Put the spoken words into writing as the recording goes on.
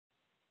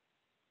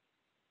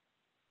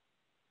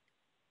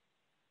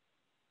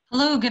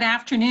Hello, good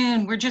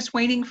afternoon. We're just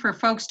waiting for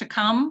folks to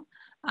come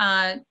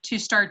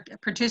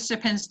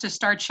participants to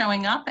start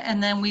showing up,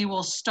 and then we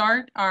will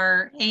start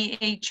our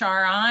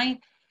AHRI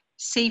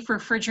Safe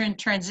Refrigerant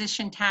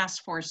Transition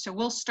Task Force. So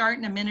we'll start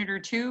in a minute or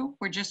two.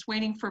 We're just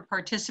waiting for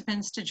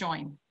participants to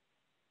join.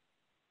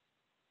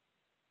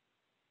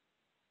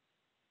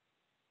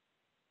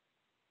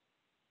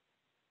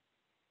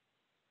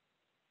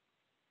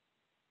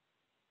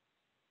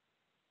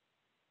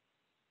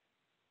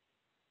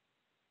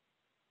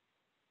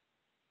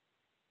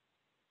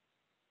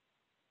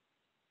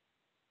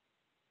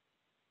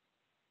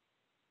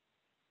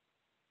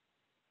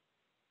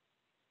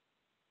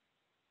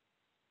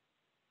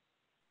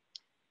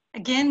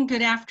 Again,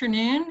 good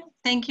afternoon.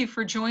 Thank you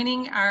for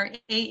joining our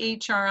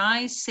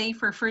AHRI Safe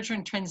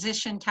Refrigerant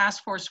Transition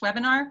Task Force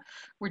webinar.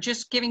 We're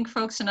just giving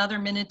folks another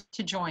minute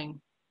to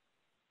join.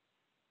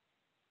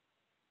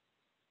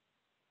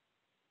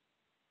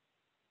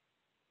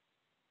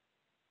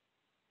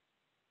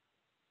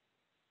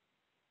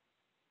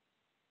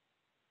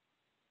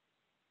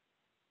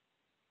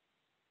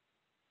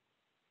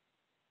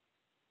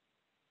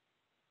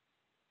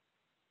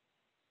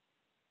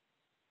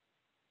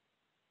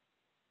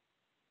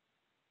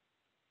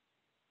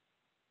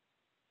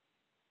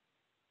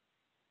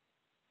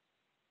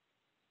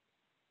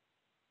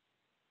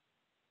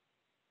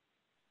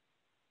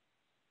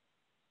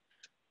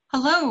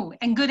 Hello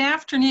and good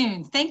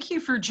afternoon. Thank you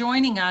for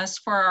joining us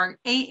for our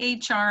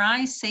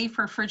AHRI Safe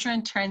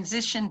Refrigerant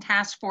Transition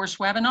Task Force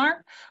webinar.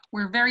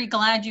 We're very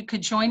glad you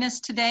could join us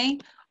today.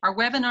 Our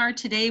webinar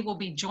today will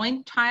be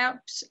joint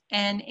tie-ups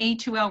and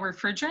A2L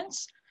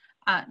refrigerants.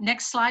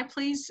 Next slide,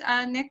 please,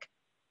 Nick.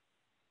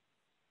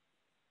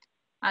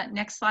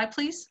 Next slide,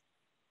 please.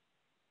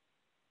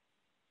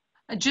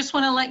 I just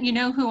want to let you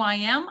know who I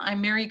am.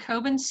 I'm Mary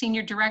Coben,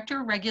 Senior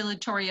Director,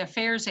 Regulatory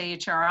Affairs,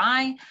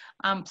 AHRI.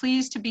 I'm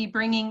pleased to be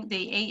bringing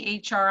the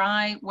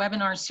AHRI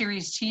webinar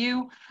series to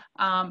you.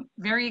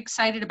 Very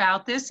excited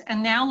about this.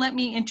 And now let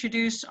me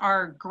introduce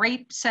our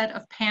great set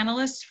of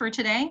panelists for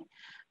today.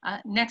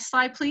 Next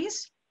slide,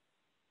 please.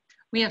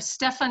 We have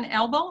Stefan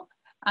Elbel,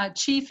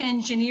 Chief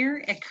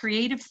Engineer at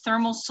Creative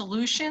Thermal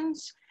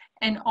Solutions,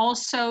 and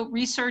also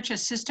Research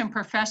Assistant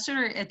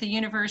Professor at the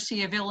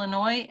University of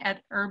Illinois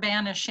at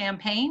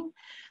Urbana-Champaign.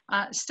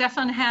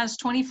 Stefan has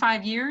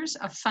 25 years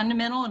of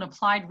fundamental and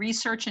applied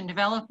research and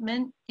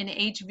development in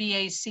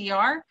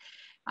HVACR.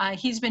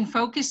 He's been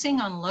focusing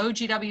on low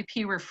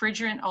GWP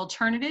refrigerant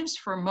alternatives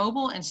for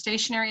mobile and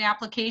stationary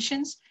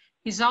applications.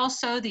 He's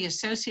also the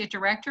Associate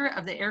Director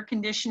of the Air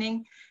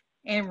Conditioning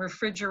and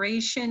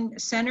Refrigeration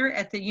Center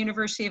at the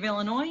University of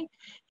Illinois.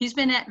 He's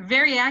been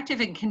very active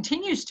and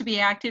continues to be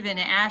active in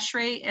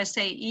ASHRAE,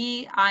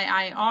 SAE,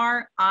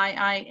 IIR,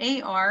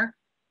 IIAR,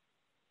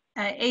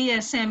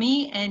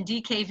 ASME, and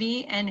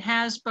DKV, and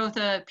has both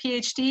a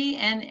PhD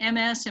and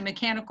MS in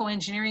mechanical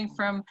engineering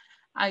from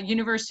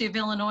University of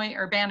Illinois,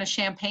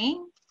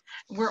 Urbana-Champaign.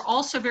 We're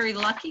also very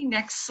lucky,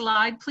 next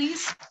slide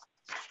please,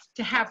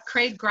 to have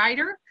Craig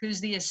Greider,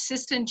 who's the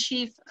Assistant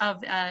Chief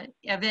of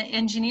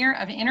Engineer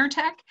of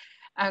Intertech.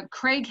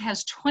 Craig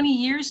has 20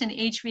 years in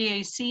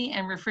HVAC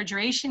and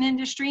refrigeration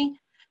industry.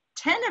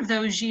 10 of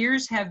those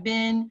years have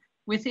been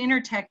with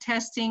Intertech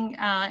testing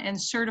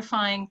and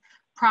certifying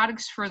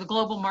products for the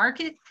global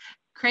market.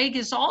 Craig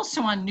is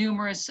also on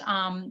numerous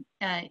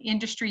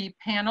industry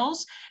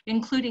panels,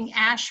 including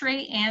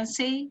ASHRAE,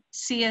 ANSI,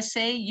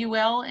 CSA,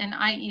 UL, and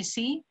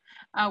IEC,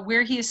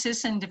 where he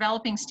assists in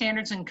developing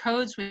standards and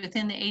codes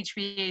within the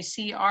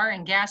HVACR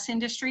and gas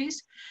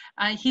industries.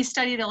 He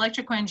studied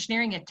electrical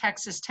engineering at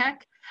Texas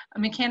Tech,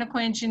 mechanical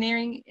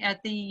engineering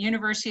at the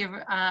University of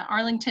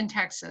Arlington,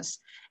 Texas.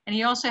 And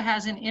he also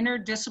has an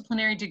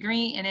interdisciplinary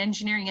degree in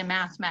engineering and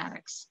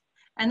mathematics.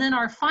 And then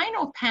our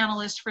final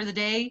panelist for the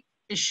day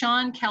is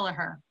Sean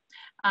Kelleher.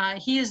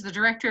 He is the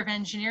Director of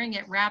Engineering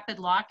at Rapid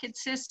Lockheed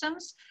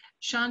Systems.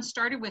 Sean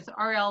started with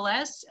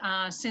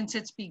RLS since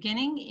its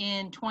beginning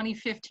in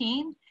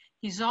 2015.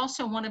 He's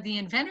also one of the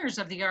inventors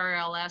of the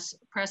RLS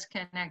Press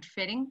Connect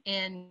fitting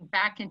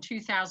back in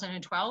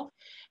 2012.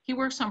 He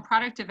works on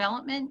product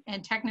development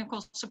and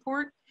technical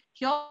support.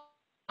 He also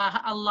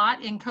a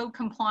lot in code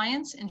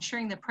compliance,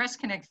 ensuring the Press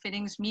Connect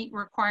fittings meet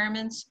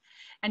requirements.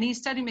 And he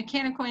studied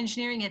mechanical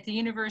engineering at the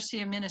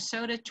University of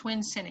Minnesota,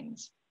 Twin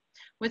Cities.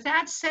 With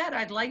that said,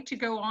 I'd like to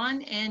go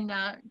on and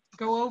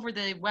go over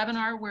the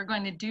webinar we're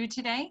going to do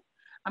today.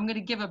 I'm going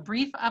to give a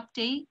brief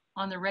update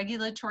on the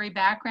regulatory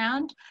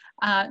background.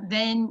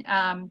 Then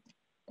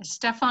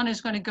Stefan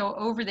is going to go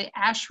over the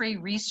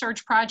ASHRAE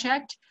research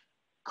project.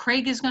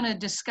 Craig is going to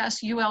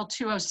discuss UL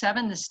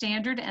 207, the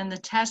standard and the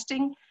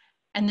testing.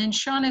 And then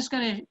Sean is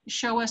going to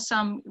show us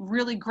some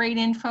really great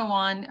info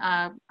on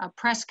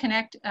Press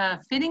Connect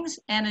fittings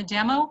and a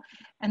demo.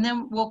 And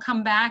then we'll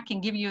come back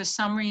and give you a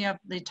summary of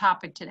the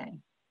topic today.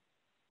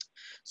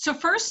 So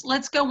first,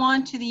 let's go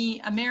on to the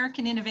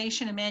American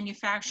Innovation and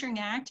Manufacturing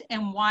Act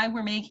and why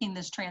we're making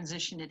this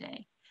transition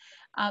today.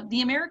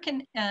 The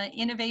American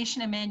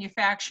Innovation and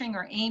Manufacturing,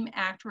 or AIM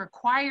Act,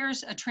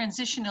 requires a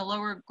transition to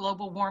lower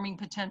global warming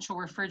potential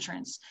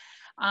refrigerants.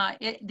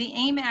 The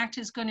AIM Act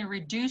is going to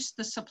reduce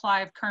the supply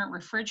of current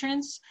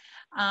refrigerants,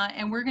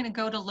 and we're going to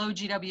go to low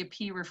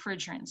GWP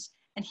refrigerants.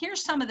 And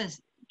here's some of the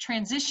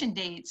transition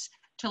dates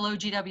to low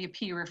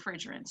GWP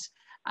refrigerants.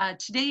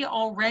 Today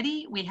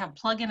already, we have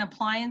plug-in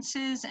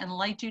appliances and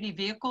light-duty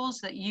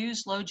vehicles that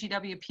use low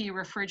GWP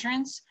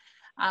refrigerants.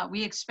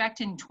 We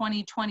expect in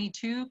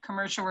 2022,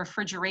 commercial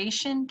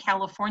refrigeration,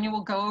 California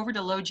will go over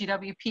to low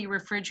GWP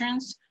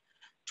refrigerants.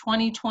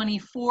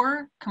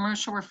 2024,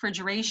 commercial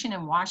refrigeration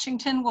in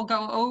Washington will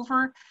go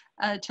over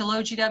to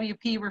low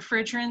GWP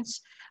refrigerants,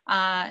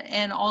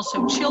 and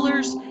also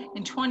chillers.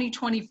 In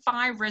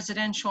 2025,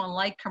 residential and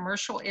light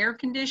commercial air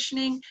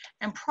conditioning,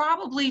 and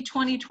probably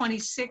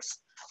 2026,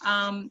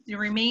 the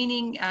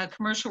remaining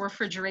commercial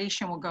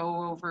refrigeration will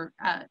go over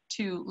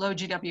to low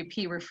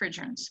GWP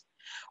refrigerants.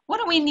 What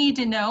do we need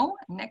to know,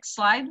 next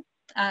slide,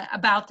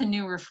 about the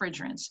new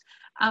refrigerants?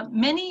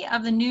 Many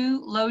of the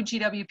new low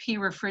GWP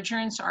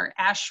refrigerants are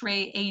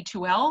ASHRAE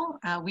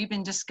A2L. We've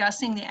been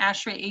discussing the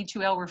ASHRAE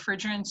A2L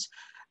refrigerants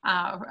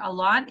a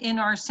lot in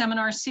our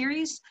seminar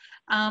series.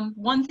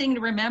 One thing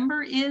to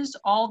remember is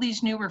all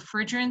these new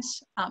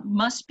refrigerants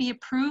must be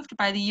approved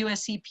by the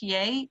US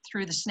EPA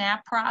through the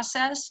SNAP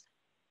process.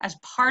 As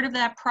part of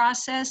that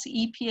process,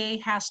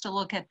 EPA has to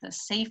look at the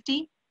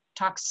safety,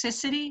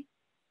 toxicity,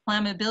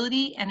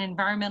 flammability, and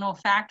environmental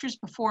factors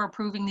before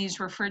approving these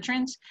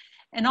refrigerants.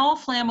 And all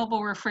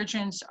flammable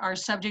refrigerants are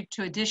subject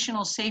to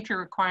additional safety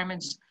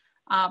requirements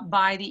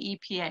by the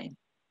EPA.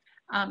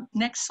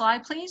 Next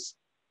slide, please.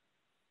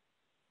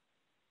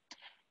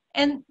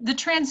 And the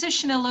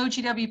transition to low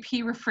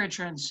GWP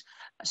refrigerants.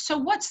 So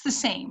what's the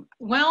same?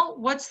 Well,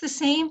 what's the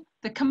same?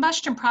 The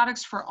combustion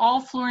products for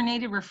all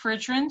fluorinated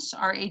refrigerants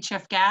are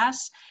HF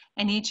gas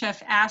and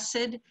HF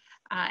acid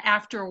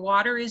after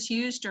water is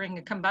used during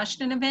a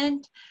combustion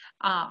event.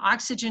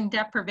 Oxygen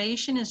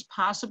deprivation is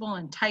possible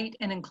in tight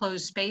and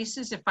enclosed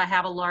spaces if I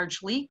have a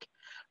large leak.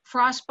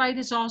 Frostbite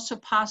is also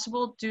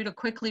possible due to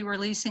quickly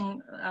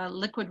releasing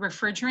liquid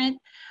refrigerant.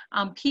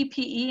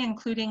 PPE,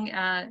 including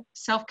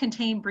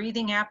self-contained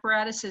breathing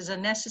apparatus, is a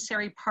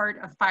necessary part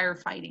of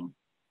firefighting.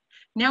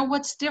 Now,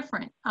 what's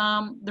different?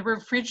 The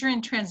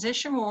refrigerant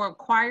transition will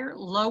require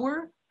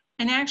lower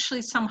and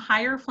actually some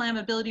higher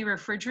flammability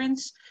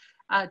refrigerants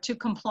to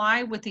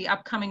comply with the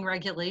upcoming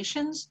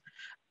regulations.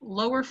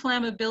 Lower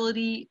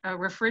flammability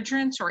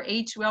refrigerants, or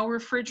A2L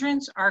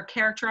refrigerants, are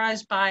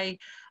characterized by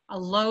a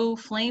low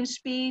flame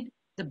speed.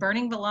 The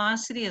burning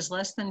velocity is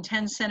less than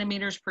 10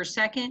 centimeters per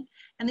second,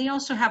 and they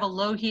also have a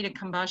low heat of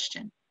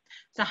combustion.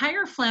 The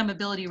higher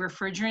flammability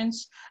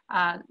refrigerants,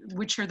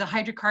 which are the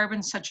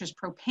hydrocarbons such as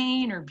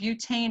propane or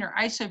butane or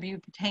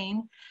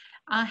isobutane,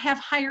 have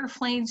higher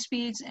flame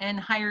speeds and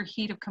higher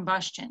heat of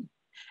combustion.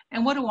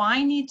 And what do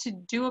I need to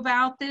do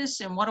about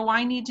this? And what do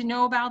I need to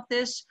know about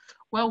this?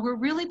 Well, we've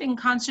really been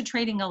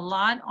concentrating a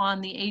lot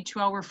on the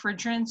A2L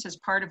refrigerants as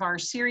part of our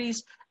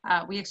series.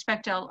 We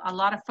expect a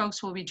lot of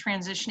folks will be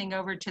transitioning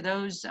over to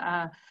those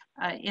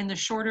in the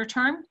shorter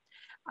term.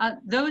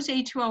 Those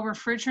A2L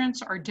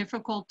refrigerants are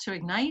difficult to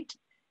ignite,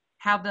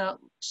 have the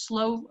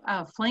slow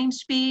flame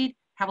speed,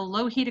 have a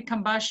low heat of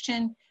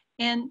combustion,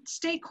 and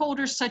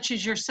stakeholders such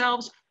as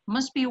yourselves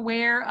must be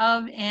aware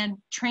of and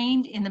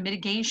trained in the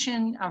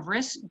mitigation of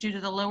risk due to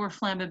the lower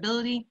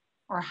flammability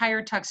or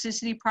higher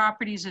toxicity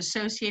properties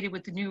associated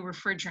with the new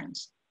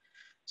refrigerants.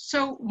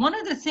 So one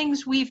of the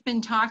things we've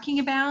been talking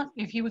about,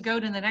 if you would go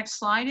to the next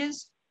slide,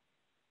 is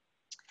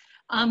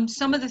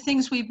some of the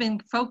things we've been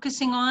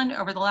focusing on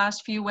over the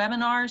last few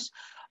webinars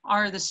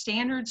are the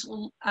standards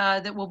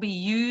that will be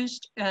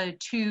used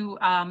to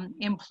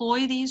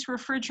employ these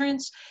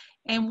refrigerants.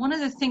 And one of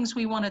the things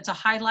we wanted to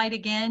highlight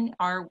again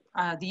are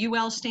the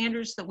UL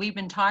standards that we've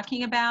been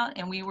talking about,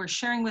 and we were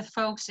sharing with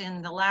folks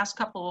in the last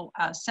couple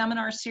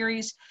seminar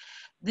series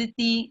that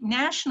the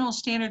national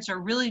standards are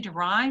really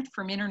derived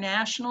from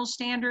international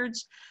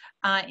standards.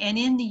 And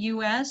in the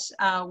US,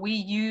 we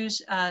use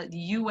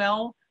the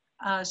UL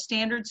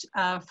standards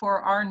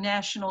for our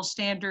national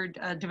standard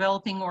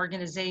developing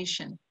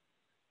organization.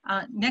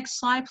 Next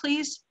slide,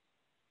 please.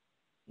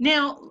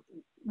 Now,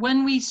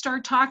 when we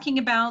start talking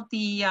about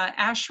the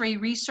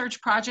ASHRAE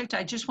research project,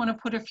 I just want to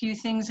put a few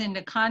things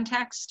into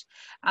context.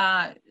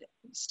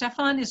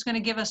 Stefan is going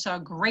to give us a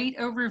great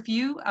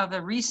overview of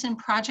a recent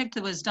project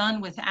that was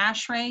done with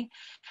ASHRAE.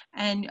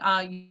 And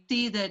you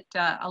see that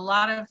a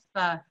lot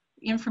of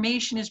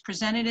information is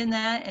presented in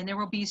that, and there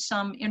will be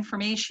some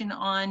information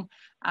on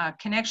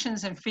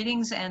connections and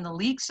fittings and the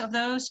leaks of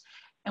those.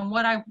 And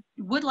what I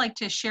would like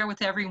to share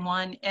with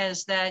everyone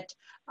is that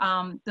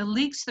the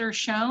leaks that are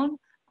shown,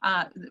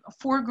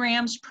 4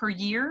 grams per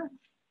year,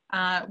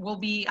 will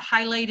be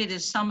highlighted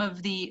as some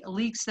of the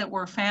leaks that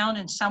were found,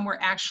 and some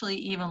were actually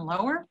even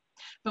lower.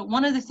 But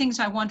one of the things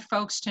I want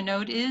folks to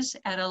note is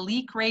at a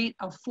leak rate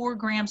of 4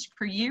 grams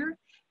per year,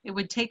 it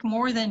would take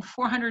more than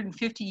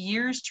 450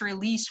 years to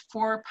release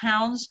 4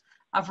 pounds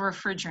of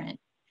refrigerant.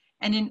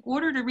 And in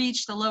order to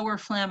reach the lower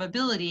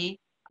flammability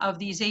of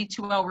these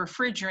A2L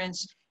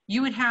refrigerants,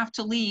 you would have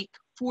to leak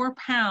 4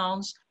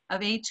 pounds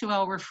of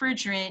A2L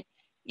refrigerant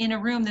in a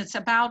room that's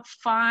about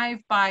 5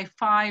 by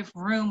 5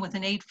 room with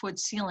an 8-foot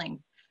ceiling.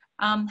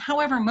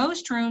 However,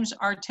 most rooms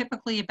are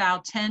typically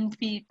about 10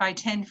 feet by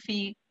 10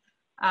 feet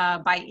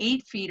by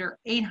 8 feet or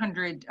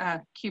 800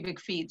 cubic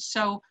feet.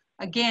 So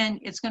again,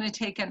 it's going to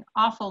take an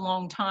awful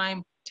long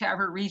time to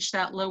ever reach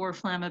that lower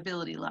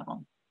flammability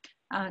level.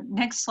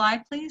 Next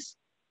slide, please.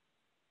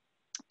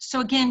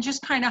 So again,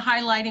 just kind of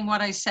highlighting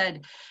what I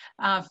said.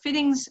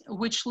 Fittings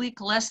which leak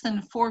less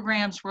than 4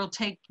 grams will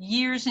take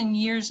years and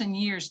years and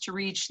years to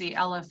reach the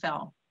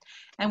LFL.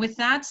 And with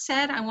that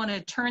said, I want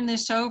to turn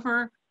this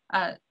over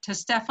to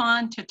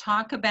Stefan to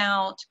talk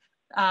about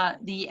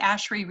the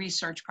ASHRAE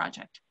research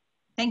project.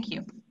 Thank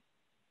you.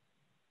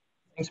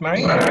 Thanks,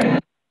 Mary.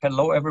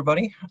 Hello,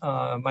 everybody.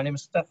 My name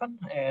is Stefan,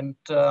 and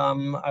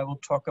I will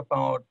talk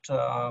about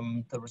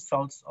the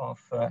results of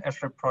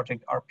ASHRAE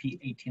project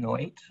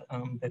RP1808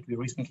 that we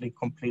recently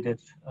completed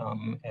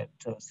at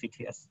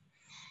CTS.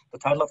 The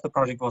title of the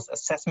project was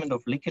Assessment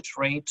of Leakage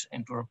Rate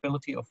and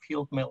Durability of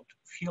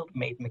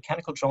Field-Made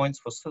Mechanical Joints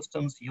for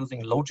Systems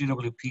Using Low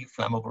GWP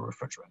Flammable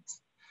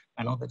Refrigerants.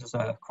 I know that is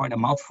quite a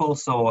mouthful,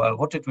 so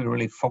what did we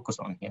really focus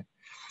on here?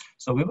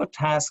 So we were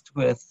tasked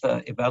with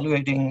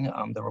evaluating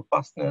the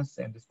robustness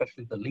and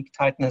especially the leak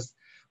tightness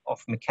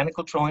of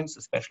mechanical joints,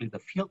 especially the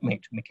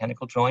field-made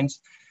mechanical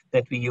joints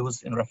that we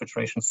use in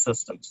refrigeration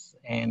systems.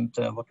 And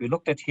what we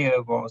looked at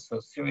here was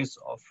a series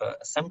of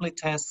assembly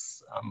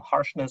tests,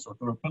 harshness or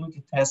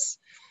durability tests,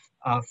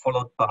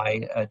 followed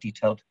by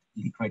detailed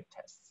leak rate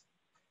tests.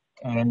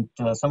 And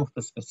some of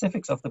the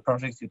specifics of the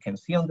projects you can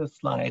see on this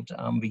slide.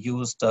 We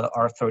used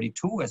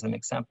R32 as an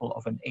example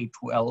of an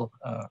A2L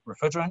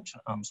refrigerant.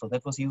 So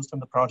that was used in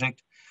the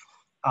project.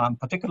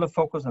 Particular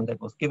focus, and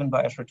that was given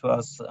by ASHRAE to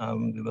us,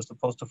 we were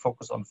supposed to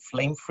focus on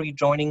flame-free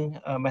joining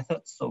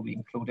methods. So we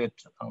included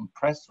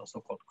press, or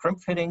so-called crimp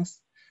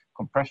fittings,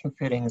 compression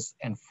fittings,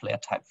 and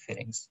flare-type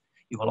fittings.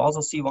 You will also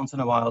see once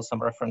in a while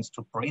some reference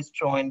to brace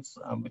joints,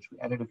 which we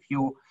added a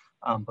few,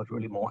 but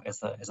really more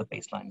as a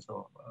baseline,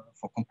 so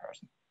for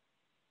comparison.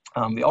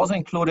 We also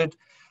included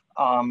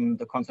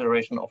the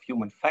consideration of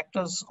human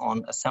factors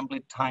on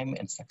assembly time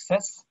and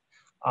success.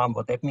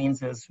 What that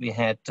means is we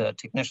had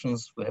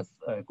technicians with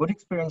a good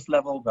experience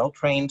level,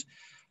 well-trained,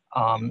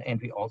 and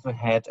we also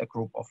had a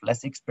group of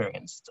less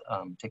experienced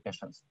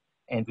technicians,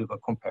 and we were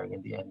comparing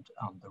in the end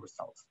the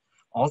results.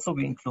 Also,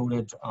 we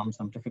included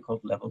some difficult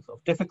levels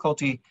of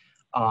difficulty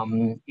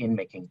in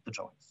making the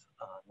joints.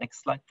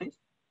 Next slide, please.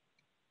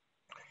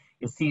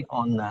 You see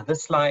on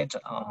this slide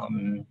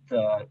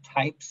the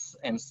types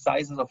and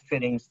sizes of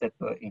fittings that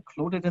were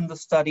included in the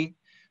study.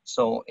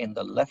 So in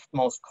the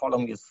leftmost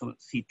column, you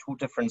see 2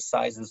 different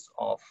sizes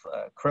of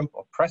crimp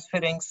or press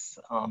fittings.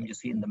 You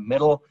see in the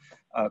middle,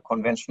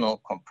 conventional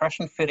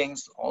compression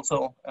fittings,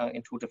 also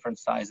in 2 different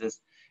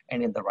sizes.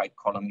 And in the right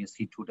column, you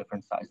see 2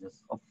 different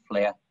sizes of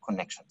flare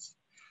connections.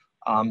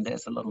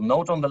 There's a little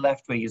note on the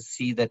left where you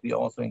see that we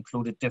also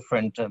included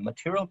different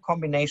material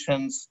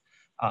combinations.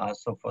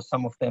 So for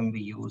some of them, we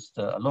used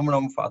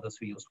aluminum, for others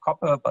we used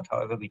copper, but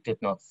however, we did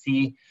not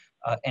see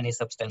any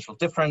substantial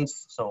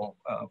difference. So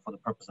for the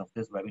purpose of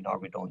this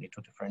webinar, we don't need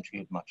to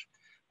differentiate much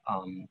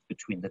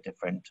between the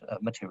different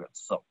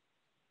materials. So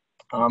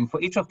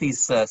for each of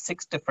these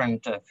 6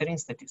 different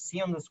fittings that you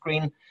see on the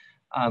screen,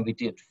 we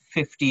did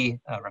 50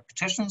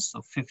 repetitions,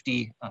 so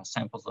 50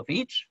 samples of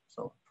each,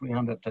 so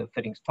 300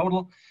 fittings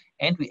total.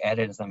 And we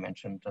added, as I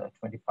mentioned,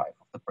 25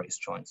 of the brace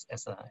joints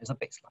as a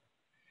baseline.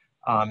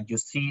 You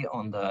see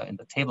in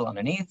the table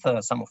underneath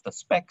some of the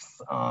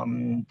specs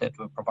that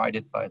were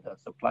provided by the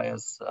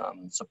suppliers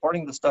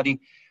supporting the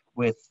study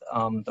with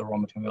the raw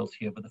materials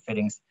here with the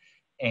fittings.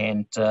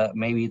 And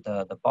maybe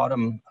the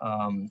bottom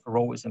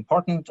row is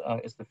important.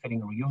 Is the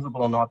fitting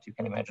reusable or not? You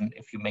can imagine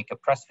if you make a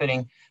press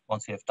fitting,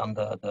 once you have done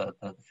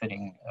the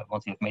fitting,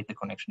 once you have made the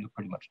connection, you're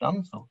pretty much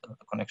done. So the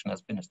connection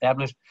has been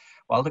established,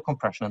 while the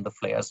compression and the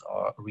flares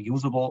are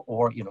reusable,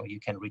 or you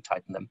can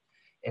retighten them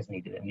as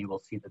needed, and you will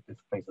see that this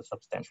plays a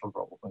substantial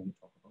role when we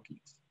talk about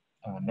leaks.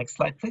 Next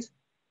slide, please.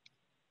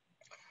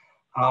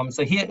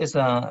 So here is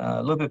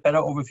a little bit better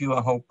overview,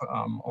 I hope,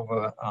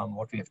 over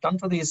what we have done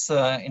for these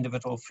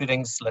individual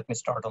fittings. Let me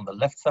start on the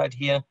left side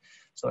here.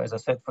 So as I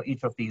said, for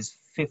each of these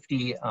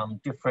 50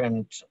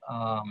 different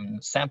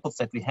samples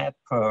that we had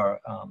per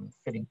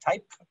fitting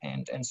type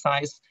and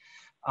size,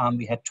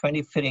 we had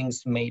 20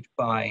 fittings made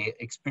by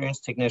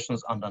experienced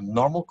technicians under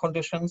normal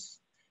conditions,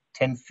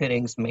 10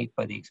 fittings made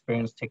by the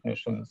experienced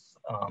technicians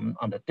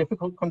under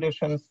difficult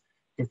conditions.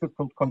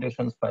 Difficult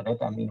conditions, by that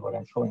I mean what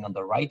I'm showing on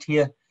the right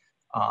here.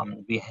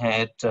 We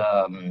had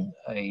a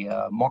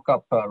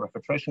mock-up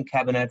refrigeration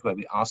cabinet where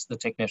we asked the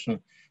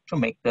technician to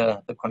make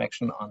the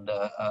connection on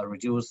the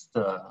reduced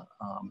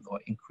or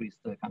increased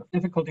kind of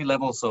difficulty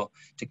level. So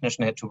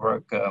technician had to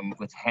work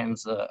with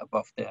hands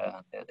above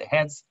their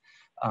heads,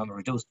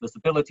 reduced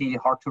visibility,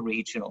 hard to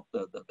reach,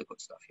 the good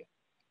stuff here.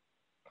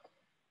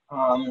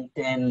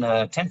 Then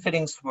 10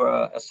 fittings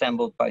were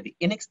assembled by the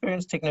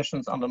inexperienced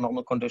technicians under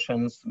normal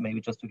conditions.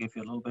 Maybe just to give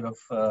you a little bit of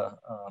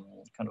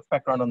kind of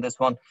background on this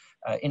one.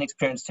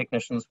 Inexperienced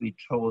technicians we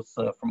chose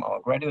from our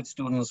graduate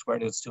students.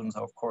 Graduate students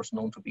are of course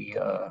known to be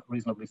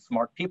reasonably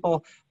smart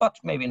people, but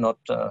maybe not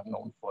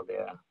known for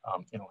their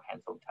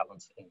hands-on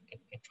talents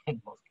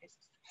in most cases.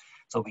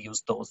 So we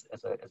used those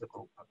as a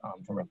group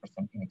to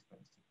represent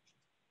inexperienced technicians.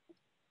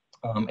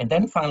 And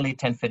then finally,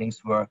 10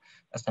 fittings were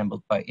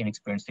assembled by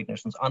inexperienced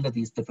technicians under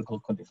these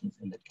difficult conditions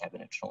in the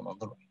cabinet shown on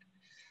the right.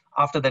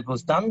 After that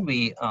was done,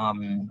 we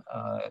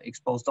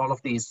exposed all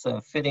of these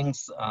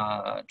fittings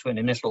to an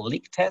initial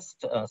leak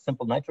test, a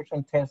simple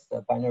nitrogen test,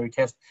 a binary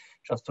test,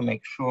 just to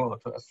make sure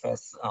to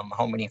assess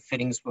how many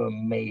fittings were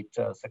made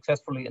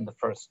successfully in the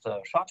first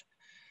shot.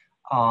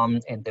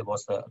 And there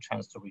was a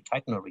chance to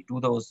retighten or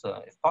redo those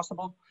if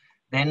possible.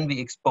 Then we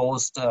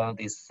exposed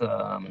these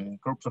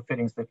groups of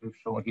fittings that we've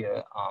shown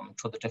here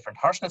to the different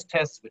harshness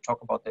tests. We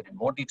talk about that in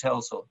more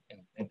detail. So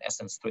in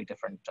essence, 3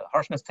 different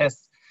harshness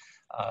tests,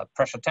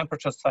 pressure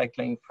temperature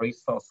cycling,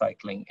 freeze thaw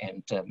cycling,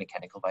 and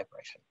mechanical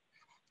vibration.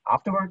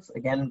 Afterwards,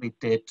 again, we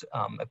did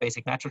a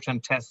basic nitrogen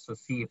test to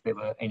see if there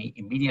were any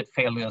immediate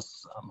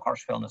failures,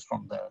 harsh failures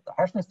from the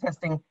harshness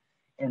testing.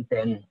 And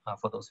then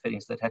for those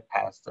fittings that had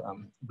passed,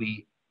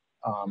 we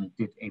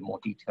did a more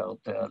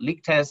detailed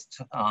leak test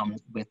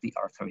with the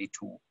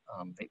R32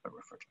 vapor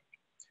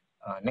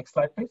refrigerant. Next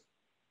slide, please.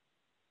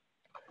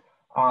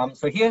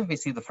 So here we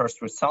see the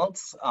first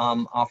results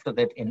after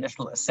that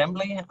initial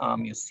assembly.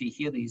 You see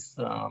here these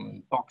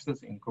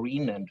boxes in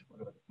green and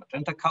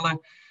magenta color,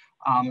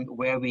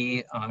 where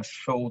we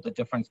show the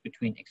difference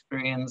between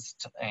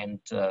experienced and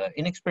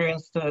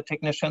inexperienced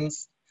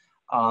technicians.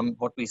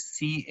 What we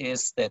see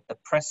is that the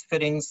press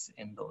fittings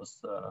in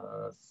those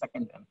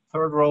second and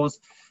third rows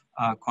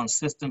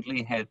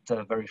consistently had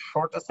very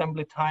short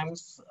assembly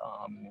times,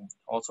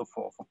 also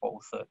for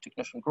both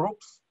technician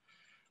groups.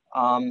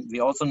 We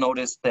also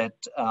noticed that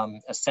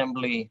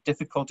assembly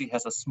difficulty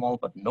has a small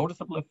but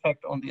noticeable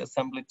effect on the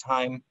assembly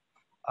time,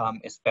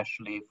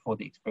 especially for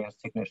the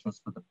experienced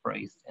technicians with the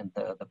brazed and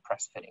the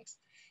press fittings.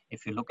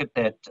 If you look at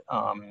that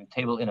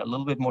table in a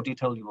little bit more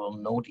detail, you will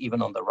note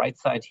even on the right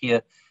side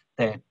here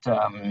that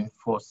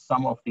for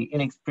some of the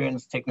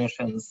inexperienced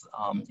technicians,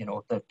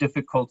 the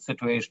difficult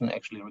situation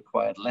actually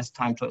required less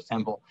time to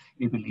assemble.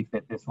 We believe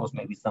that this was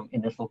maybe some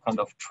initial kind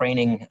of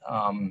training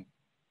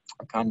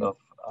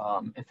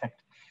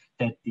effect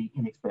that the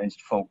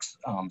inexperienced folks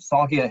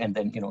saw here, and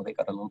then they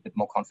got a little bit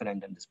more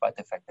confident, and despite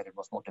the fact that it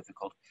was more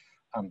difficult,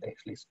 they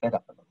actually sped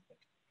up a little bit.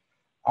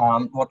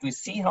 What we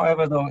see,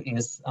 however, though,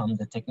 is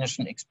the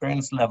technician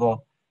experience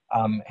level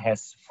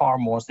has far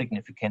more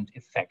significant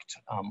effect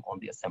on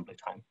the assembly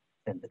time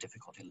than the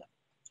difficulty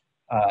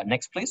level.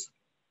 Next, please.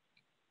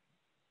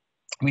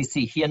 We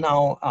see here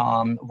now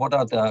what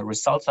are the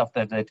results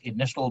after that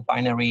initial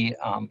binary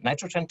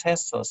nitrogen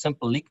test, so a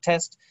simple leak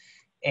test.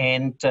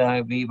 And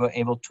we were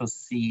able to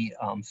see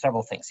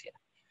several things here.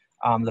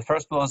 The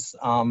first was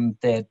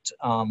that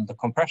the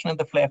compression and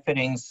the flare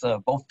fittings,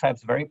 both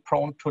types very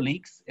prone to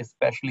leaks,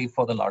 especially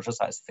for the larger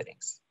size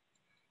fittings.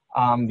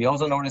 We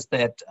also noticed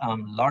that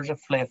larger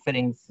flare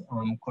fittings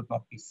could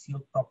not be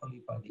sealed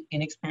properly by the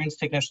inexperienced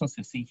technicians.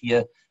 You see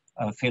here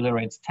failure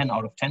rates 10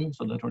 out of 10,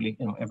 so literally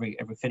every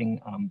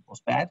fitting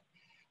was bad.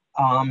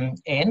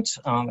 And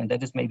that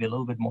is maybe a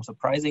little bit more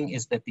surprising,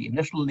 is that the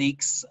initial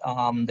leaks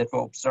that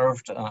were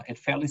observed at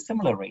fairly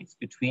similar rates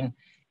between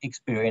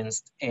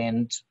experienced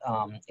and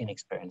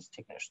inexperienced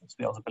technicians.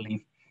 We also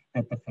believe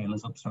that the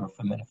failures observed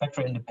were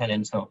manufacturer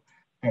independent, so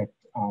that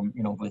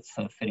with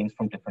fittings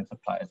from different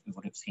suppliers, we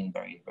would have seen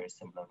very, very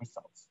similar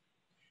results.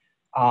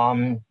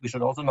 We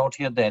should also note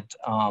here that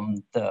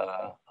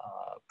the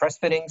press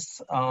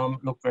fittings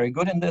look very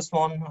good in this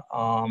one,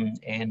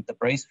 and the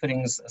brace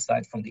fittings,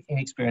 aside from the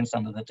inexperience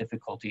under the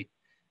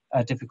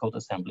difficult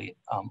assembly,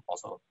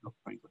 also look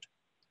pretty good.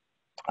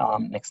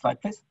 Next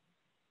slide, please.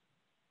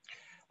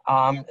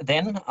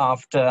 Then,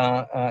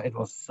 after it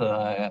was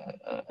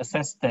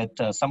assessed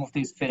that some of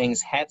these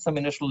fittings had some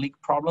initial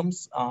leak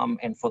problems,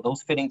 and for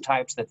those fitting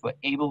types that were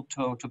able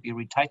to be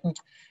retightened,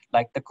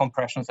 like the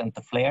compressions and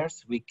the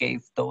flares, we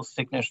gave those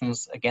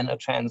technicians again a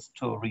chance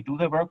to redo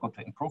their work or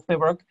to improve their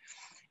work.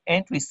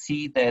 And we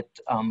see that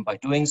by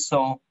doing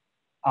so,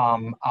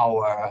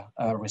 our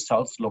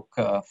results look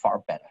far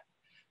better.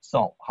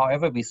 So,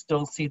 however, we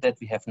still see that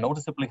we have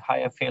noticeably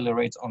higher failure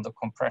rates on the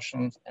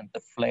compressions and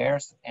the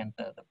flares and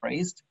the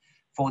brazed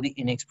for the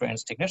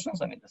inexperienced technicians.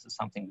 I mean, this is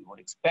something we would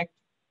expect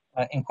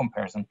in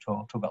comparison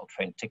to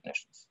well-trained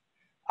technicians.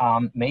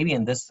 Maybe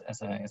in this,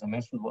 as I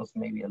mentioned, was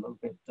maybe a little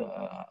bit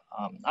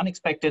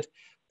unexpected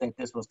that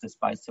this was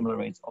despite similar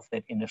rates of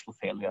that initial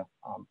failure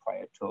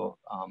prior to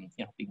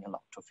being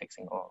allowed to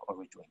fixing or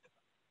redoing them.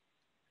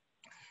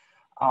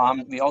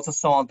 We also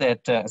saw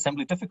that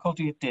assembly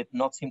difficulty did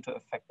not seem to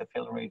affect the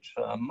failure rate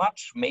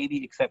much,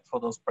 maybe except for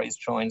those brace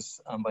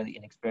joints by the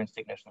inexperienced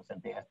technicians,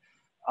 and there,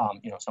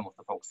 some of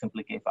the folks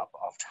simply gave up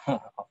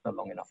after a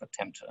long enough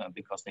attempt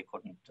because they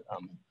couldn't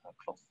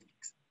close the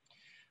leaks.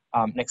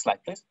 Next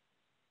slide, please.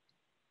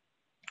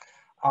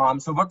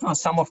 So what were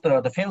some of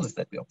the failures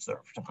that we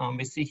observed?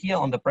 We see here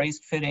on the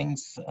braced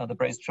fittings, the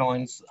braced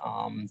joints,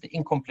 the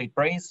incomplete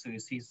brace. So you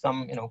see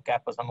some,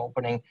 gap or some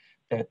opening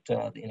that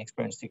the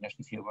inexperienced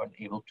technicians here weren't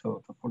able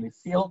to fully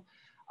seal.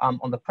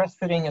 On the press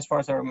fitting, as far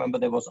as I remember,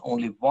 there was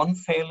only one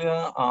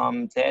failure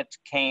that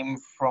came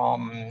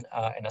from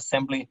an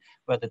assembly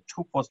where the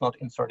tube was not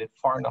inserted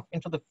far enough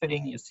into the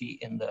fitting. You see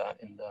in the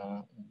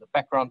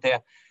background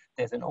there,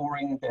 there's an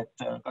O-ring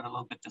that got a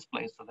little bit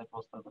displaced, so that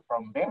was the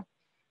problem there.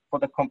 For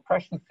the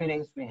compression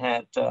fittings, we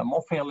had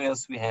more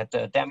failures. We had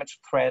damaged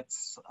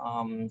threads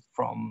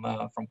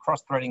from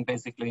cross-threading,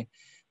 basically.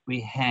 We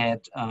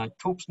had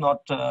tubes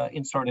not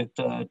inserted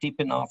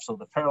deep enough, so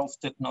the ferrules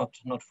did not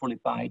fully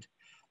bite.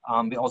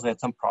 We also had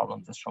some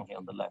problems, as shown here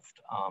on the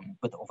left,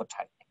 with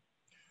over-tightening.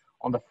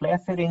 On the flare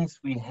fittings,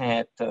 we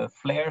had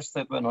flares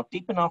that were not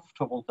deep enough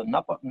to hold the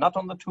nut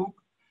on the tube.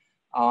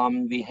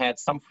 We had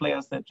some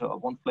flares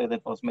one flare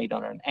that was made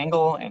on an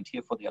angle, and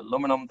here for the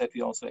aluminum that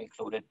we also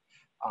included,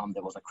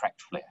 there was a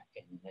cracked flare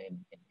in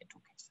 2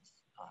 cases.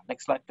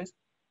 Next slide, please.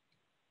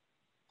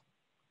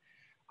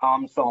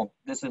 So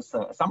this is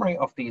a summary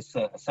of these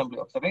assembly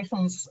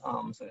observations.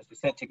 So as we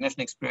said,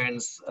 technician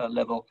experience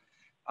level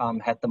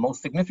had the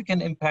most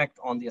significant impact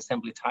on the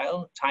assembly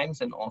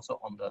times and also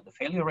on the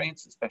failure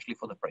rates, especially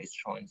for the brace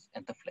joints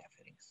and the flare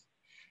fittings.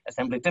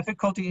 Assembly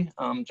difficulty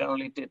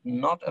generally did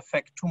not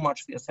affect too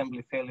much the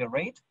assembly failure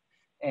rate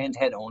and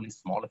had only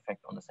small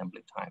effect on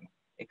assembly time,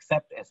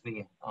 except as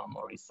we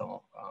already saw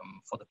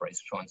for the brace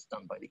joints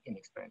done by the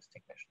inexperienced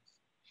technicians.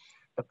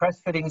 The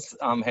press fittings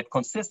had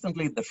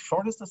consistently the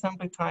shortest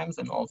assembly times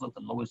and also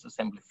the lowest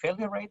assembly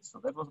failure rates, so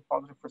that was a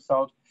positive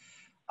result.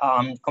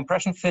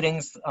 Compression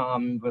fittings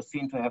were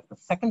seen to have the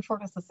second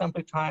shortest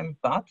assembly time,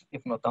 but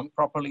if not done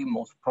properly,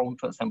 most prone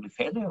to assembly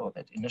failure, or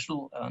that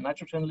initial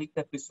nitrogen leak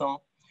that we saw.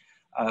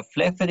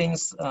 Flare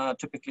fittings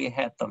typically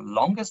had the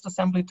longest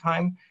assembly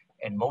time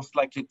and most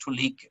likely to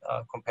leak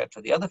compared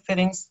to the other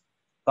fittings,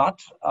 but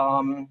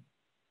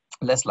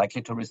less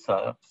likely to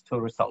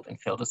result in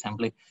failed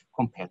assembly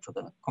compared to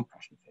the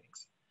compression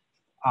fittings.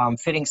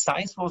 Fitting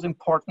size was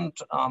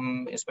important,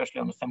 especially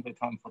on assembly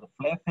time for the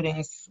flare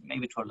fittings,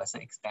 maybe to a lesser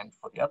extent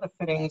for the other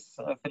fittings,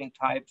 fitting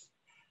types.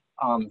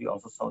 We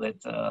also saw that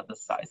the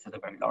size had a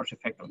very large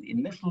effect on the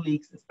initial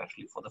leaks,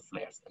 especially for the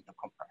flares and the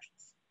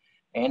compressions.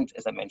 And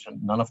as I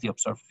mentioned, none of the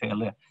observed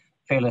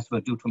failures were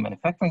due to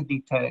manufacturing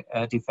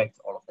defects.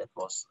 All of that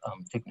was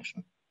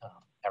technician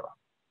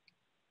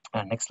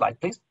error. Next slide,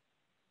 please.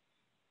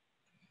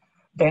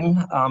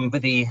 Then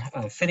with the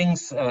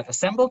fittings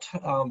assembled,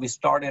 we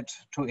started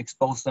to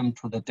expose them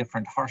to the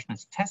different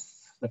harshness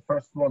tests. The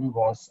first one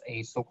was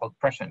a so-called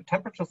pressure and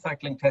temperature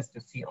cycling test.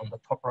 You see on the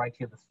top right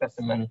here the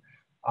specimen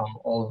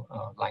all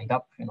lined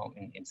up,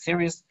 in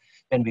series.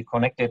 Then we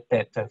connected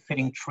that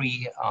fitting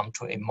tree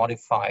to a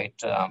modified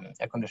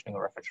air conditioning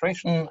or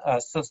refrigeration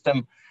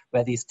system,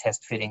 where these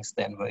test fittings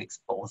then were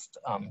exposed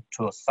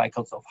to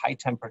cycles of high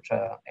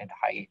temperature and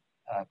high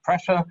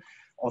pressure,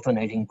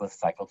 alternating with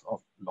cycles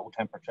of low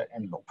temperature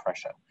and low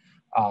pressure.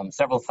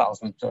 Several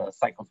thousand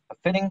cycles per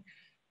fitting,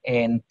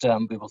 and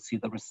we will see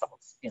the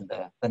results in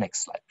the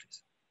next slide,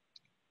 please.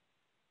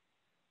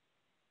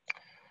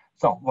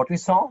 So what we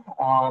saw,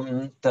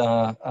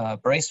 the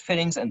brace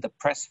fittings and the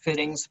press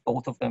fittings,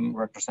 both of them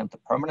represent the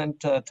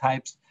permanent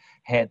types,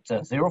 had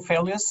 0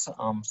 failures,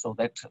 so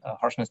that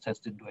harshness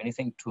test didn't do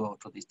anything to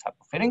these type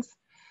of fittings.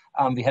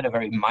 We had a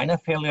very minor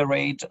failure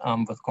rate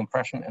with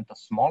compression and the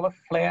smaller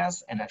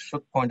flares, and I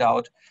should point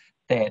out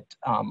that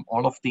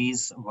all of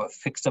these were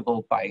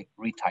fixable by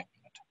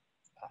retightening it.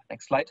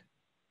 Next slide.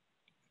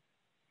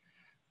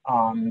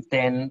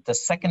 Then the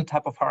second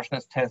type of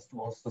harshness test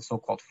was the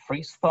so-called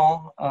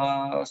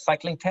freeze-thaw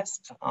cycling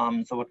test.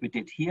 So what we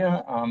did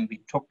here, we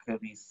took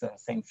these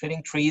same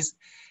fitting trees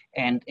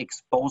and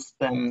exposed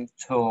them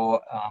to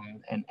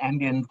an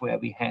ambient where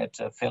we had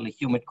a fairly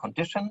humid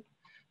condition.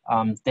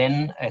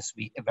 Then as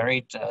we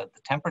varied the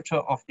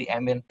temperature of the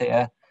ambient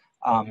there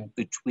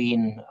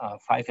between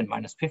 5 and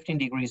 -15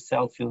 degrees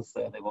Celsius,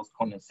 there was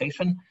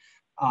condensation.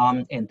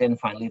 And then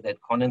finally that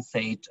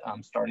condensate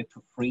started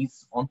to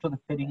freeze onto the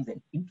fittings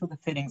and into the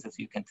fittings, as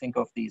you can think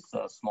of these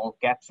small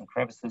gaps and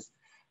crevices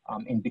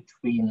in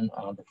between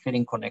the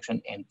fitting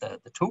connection and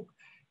the tube.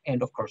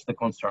 And of course the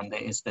concern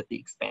there is that the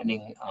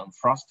expanding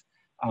frost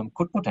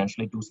could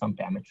potentially do some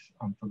damage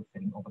to the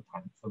fitting over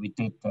time. So we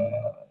did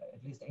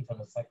at least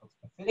 800 cycles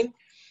per fitting,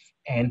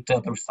 and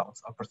the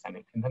results are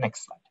presented in the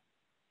next slide.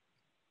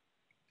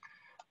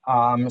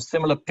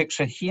 Similar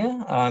picture here.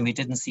 We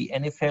didn't see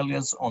any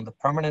failures on the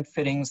permanent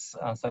fittings,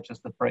 such as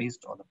the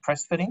braced or the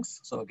press fittings.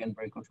 So again,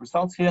 very good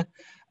results here.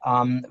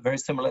 Very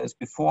similar as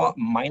before,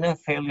 minor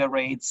failure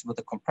rates with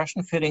the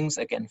compression fittings,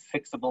 again,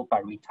 fixable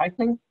by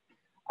retightening.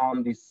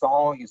 We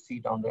saw, you see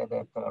down there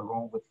that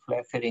row with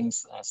flare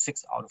fittings,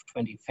 6 out of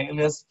 20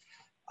 failures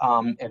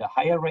at a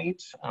higher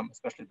rate,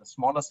 especially the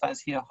smaller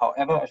size here.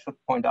 However, I should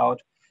point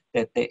out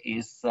that there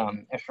is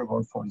ASHRAE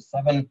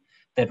 147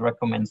 that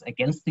recommends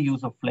against the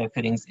use of flare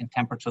fittings in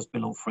temperatures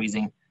below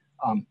freezing,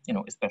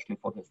 especially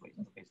for this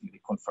reason. So basically, we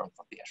confirmed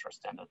what the ASHRAE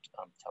standard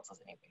tells us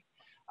anyway.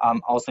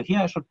 Also here,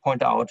 I should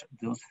point out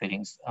those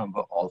fittings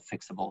were all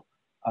fixable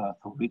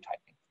through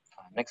retightening.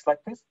 Next slide,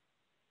 please.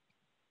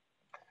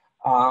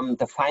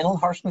 The final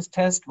harshness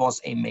test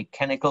was a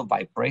mechanical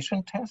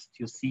vibration test.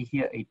 You see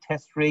here a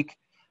test rig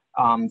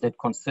that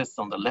consists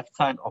on the left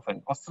side of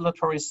an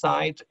oscillatory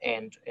side,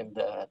 and in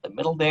the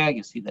middle there,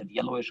 you see that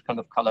yellowish kind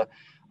of color,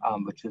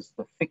 which is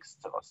the fixed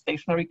or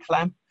stationary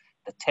clamp.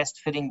 The test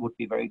fitting would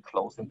be very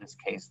close in this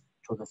case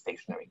to the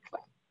stationary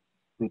clamp.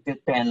 We did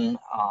then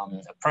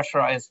a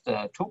pressurized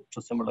tube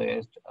to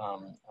simulate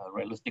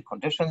realistic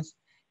conditions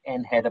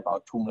and had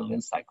about 2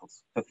 million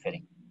cycles per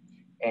fitting.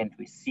 And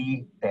we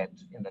see that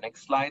in the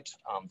next slide,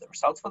 the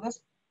results for this.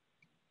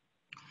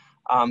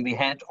 We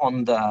had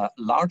on the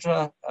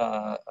larger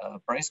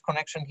brace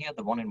connection here,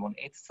 the 1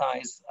 1/8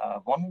 size,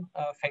 one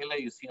failure.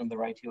 You see on the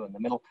right here in the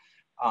middle,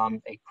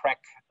 a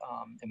crack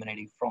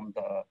emanating from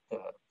the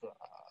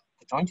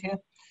joint here.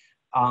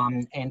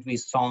 And we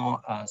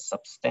saw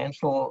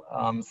substantial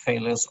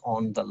failures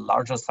on the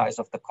larger size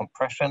of the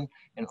compression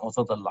and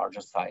also the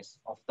larger size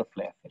of the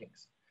flare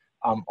fittings.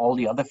 All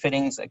the other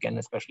fittings, again,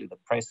 especially the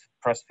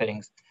press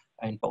fittings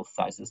in both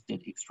sizes,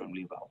 did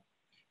extremely well.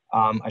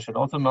 I should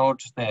also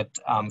note that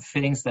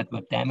fittings that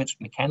were damaged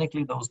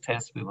mechanically, those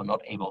tests, we were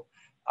not able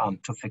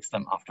to fix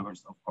them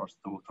afterwards, of course,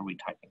 through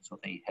retightening. So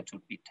they had to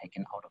be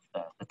taken out of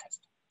the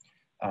test.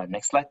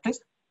 Next slide,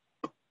 please.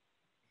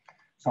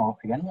 So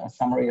again, a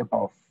summary of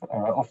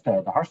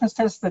the harshness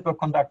tests that were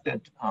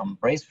conducted.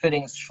 Brace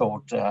fittings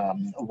showed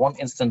one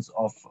instance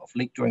of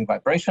leak during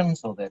vibration,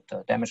 so that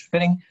damaged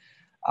fitting.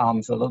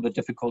 So a little bit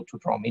difficult to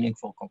draw a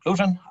meaningful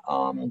conclusion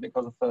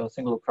because of the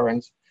single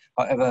occurrence.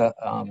 However,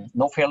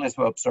 no failures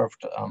were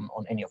observed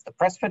on any of the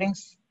press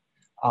fittings.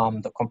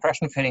 The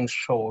compression fittings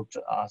showed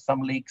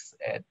some leaks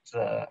at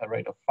a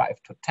rate of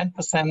 5 to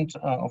 10%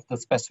 of the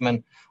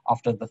specimen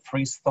after the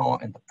freeze thaw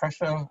and the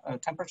pressure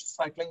temperature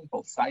cycling.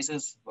 Both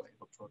sizes were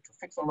able to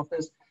fix all of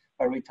this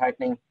by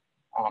retightening.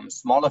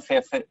 Smaller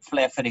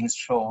flare fittings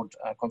showed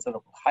a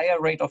considerable higher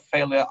rate of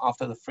failure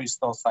after the freeze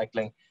thaw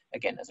cycling.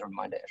 Again, as a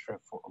reminder, ASHRAE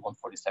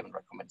 147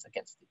 recommends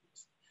against the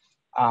use.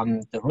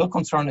 The real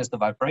concern is the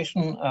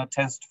vibration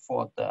test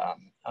for the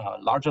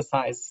larger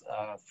size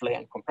flare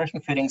and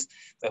compression fittings,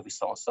 where we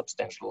saw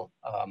substantial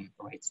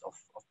rates of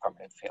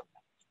permanent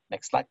failure.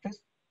 Next slide, please.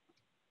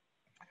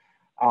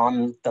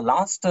 The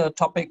last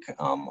topic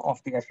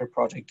of the ASHRAE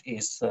project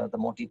is the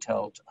more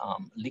detailed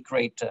leak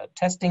rate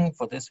testing.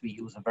 For this, we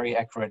use a very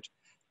accurate,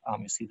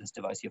 you see this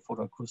device here,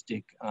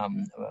 photoacoustic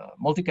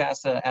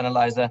multigas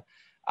analyzer.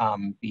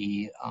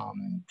 We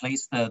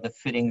place the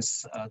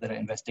fittings that are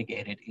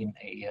investigated in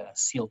a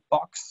sealed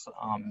box.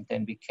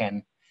 Then we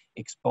can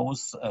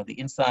expose the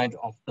inside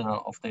of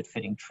that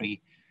fitting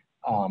tree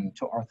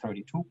to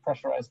R32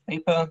 pressurized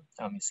paper.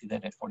 You see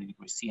that at 40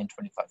 degrees C and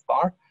 25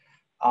 bar.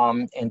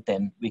 And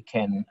then we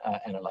can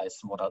analyze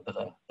what are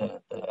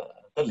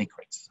the leak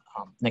rates.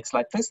 Next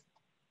slide, please.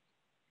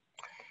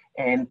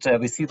 And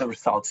we see the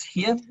results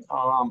here.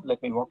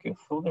 Let me walk you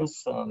through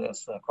this.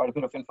 There's quite a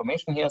bit of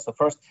information here. So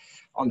first,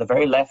 on the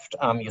very left,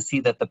 you see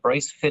that the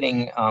brace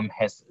fitting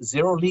has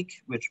 0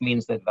 leak, which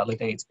means that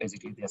validates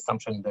basically the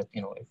assumption that,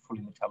 you know, a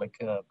fully metallic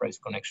brace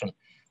connection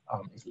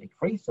is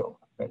leak-free. So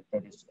that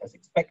is as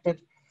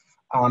expected.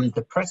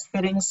 The press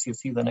fittings, you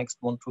see the next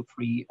 1, 2,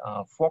 3,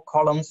 4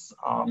 columns,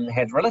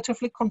 had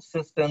relatively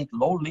consistent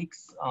low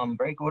leaks.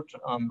 Very good,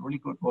 really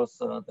good was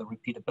the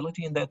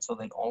repeatability in that, so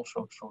they all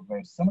showed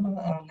very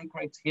similar leak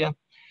rates here.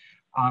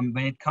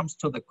 When it comes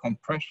to the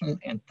compression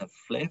and the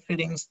flare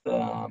fittings,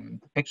 the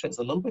picture is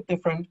a little bit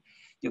different.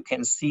 You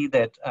can see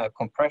that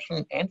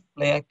compression and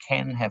flare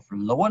can have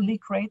lower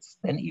leak rates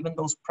than even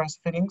those press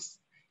fittings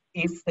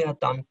if they are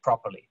done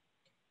properly.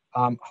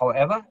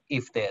 However,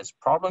 if there's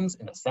problems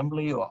in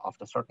assembly or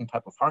after a certain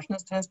type of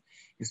harshness test,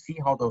 you see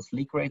how those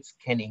leak rates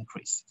can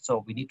increase.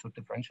 So we need to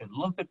differentiate a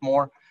little bit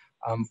more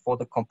for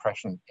the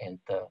compression and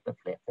the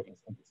flare fittings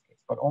in this case.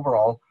 But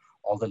overall,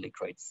 all the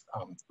leak rates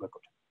were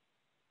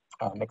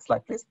good. Next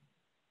slide, please.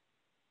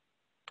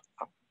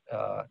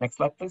 Next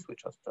slide, please. We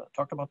just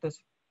talked about this.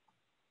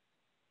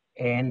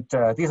 And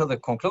these are the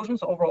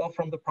conclusions overall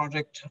from the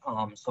project.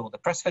 So the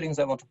press fittings,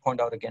 I want to point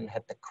out again,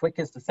 had the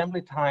quickest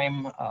assembly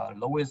time,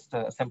 lowest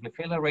assembly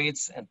failure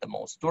rates, and the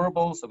most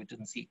durable. So we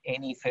didn't see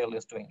any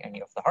failures during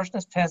any of the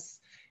harshness tests.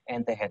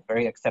 And they had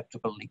very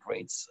acceptable leak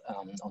rates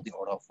on the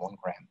order of 1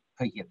 gram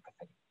per year per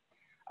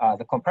fitting.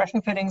 The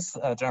compression fittings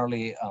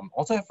generally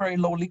also have very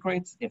low leak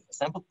rates if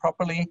assembled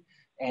properly,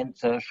 and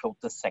showed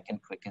the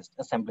second quickest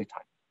assembly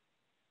time.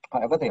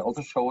 However, they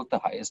also showed the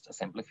highest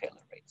assembly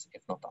failure rates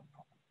if not done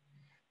properly.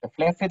 The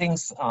flare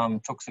fittings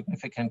took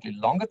significantly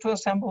longer to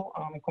assemble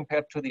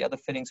compared to the other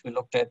fittings we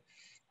looked at,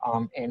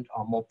 and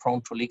are more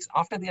prone to leaks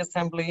after the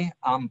assembly.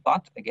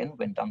 But again,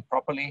 when done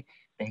properly,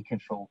 they can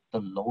show the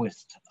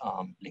lowest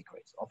leak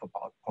rates of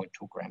about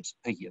 0.2 grams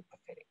per year per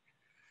fitting.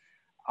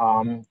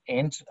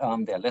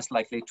 And they're less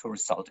likely to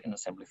result in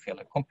assembly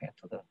failure compared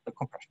to the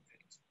compression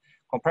fittings.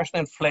 Compression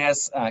and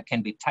flares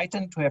can be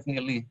tightened to have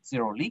nearly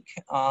 0 leak,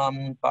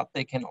 but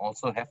they can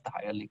also have the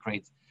higher leak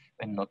rates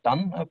when not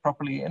done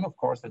properly. And of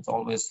course, it's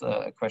always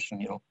a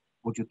question,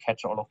 would you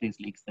catch all of these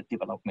leaks that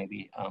develop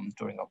maybe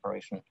during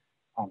operation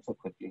so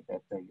quickly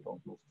that you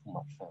don't lose too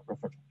much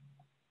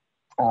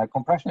refrigerant.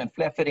 Compression and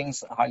flare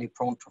fittings are highly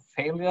prone to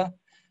failure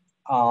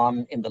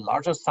in the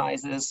larger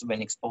sizes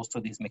when exposed to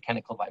these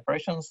mechanical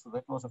vibrations. So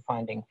that was a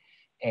finding.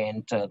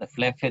 And the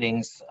flare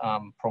fittings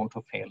prone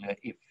to failure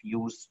if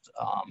used,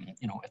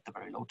 at the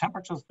very low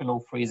temperatures below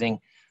freezing,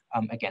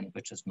 again,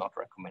 which is not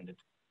recommended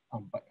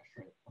by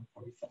ASHRAE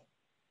 147.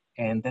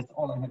 And that's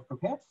all I had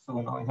prepared.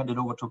 So now I hand it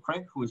over to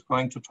Craig, who is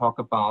going to talk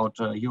about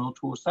Euro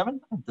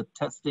 207 and the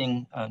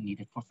testing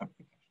needed for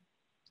certification.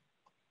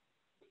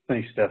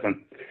 Thanks,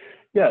 Stefan.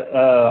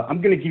 Yeah,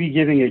 I'm going to be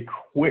giving a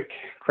quick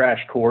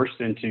crash course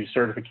into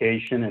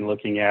certification and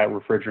looking at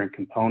refrigerant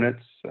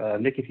components.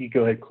 Nick, if you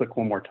go ahead and click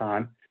one more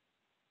time.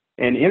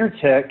 And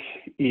Intertek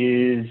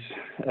is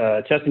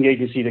a testing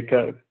agency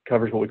that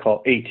covers what we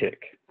call ATIC.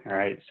 All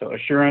right, so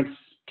assurance,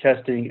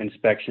 testing,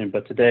 inspection,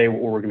 but today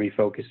what we're going to be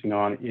focusing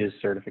on is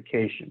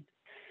certification.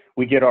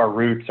 We get our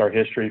roots, our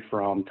history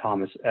from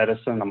Thomas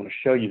Edison. I'm going to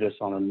show you this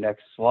on the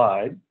next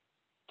slide.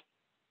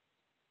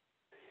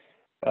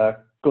 Go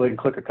ahead and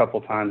click a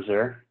couple times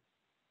there.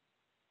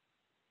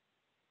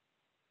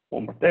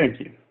 One more, thank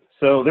you.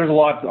 So there's a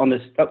lot on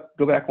this,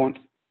 go back once.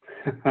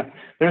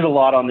 There's a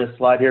lot on this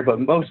slide here, but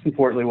most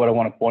importantly, what I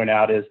want to point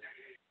out is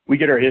we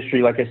get our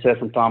history, like I said,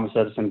 from Thomas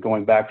Edison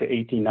going back to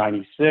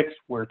 1896,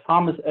 where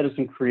Thomas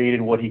Edison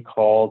created what he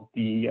called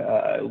the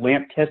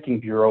Lamp Testing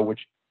Bureau, which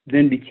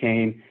then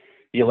became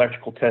the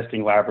Electrical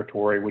Testing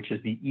Laboratory, which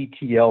is the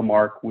ETL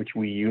mark, which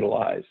we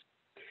utilize.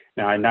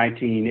 Now, in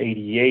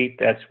 1988,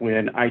 that's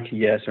when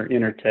ITS or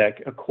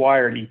Intertek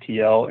acquired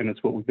ETL, and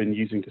it's what we've been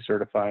using to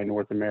certify in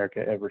North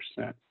America ever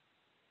since.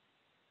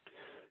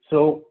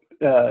 So,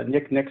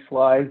 Nick, next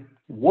slide.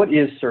 What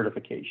is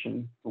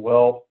certification?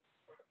 Well,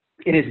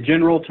 in its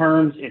general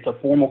terms, it's a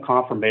formal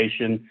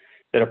confirmation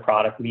that a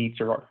product meets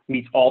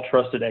all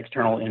trusted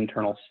external and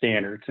internal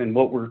standards. And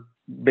what we're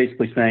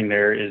basically saying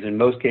there is, in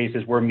most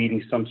cases, we're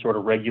meeting some sort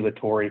of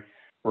regulatory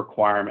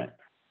requirement.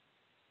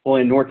 Well,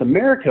 in North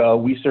America,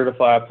 we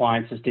certify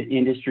appliances to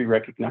industry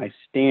recognized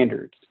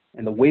standards.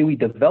 And the way we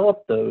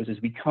develop those is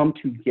we come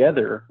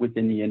together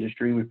within the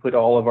industry. We put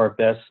all of our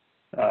best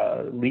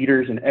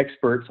leaders and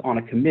experts on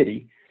a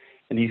committee.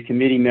 And these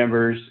committee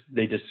members,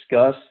 they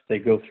discuss, they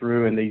go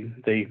through and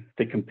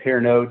they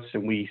compare notes,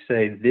 and we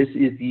say, this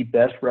is the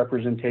best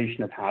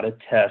representation of how to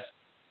test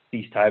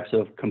these types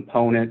of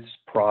components,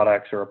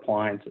 products, or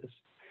appliances.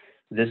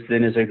 This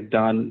then is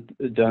done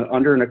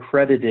under an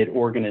accredited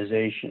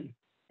organization,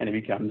 and it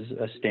becomes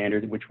a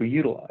standard which we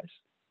utilize.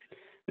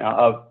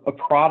 Now, a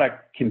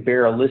product can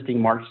bear a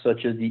listing mark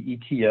such as the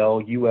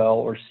ETL, UL,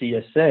 or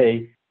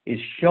CSA is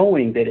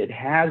showing that it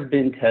has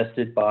been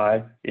tested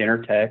by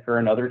Intertek or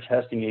another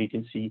testing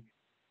agency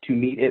to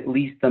meet at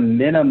least the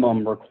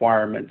minimum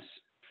requirements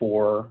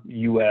for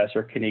US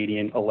or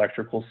Canadian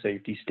electrical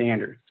safety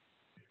standards.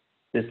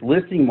 This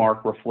listing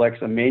mark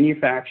reflects a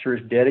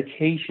manufacturer's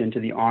dedication to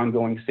the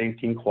ongoing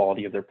safety and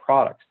quality of their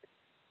products.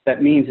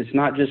 That means it's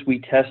not just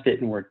we test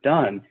it and we're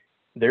done.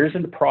 There's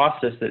a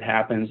process that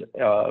happens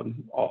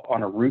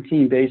on a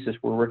routine basis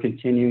where we're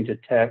continuing to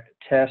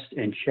test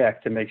and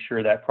check to make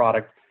sure that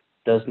product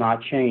does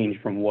not change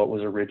from what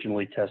was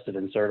originally tested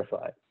and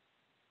certified.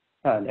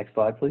 Next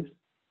slide, please.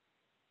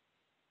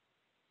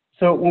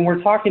 So when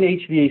we're talking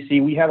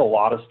HVAC, we have a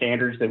lot of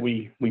standards that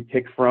we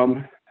pick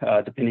from,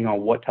 depending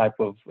on what type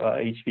of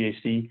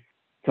HVAC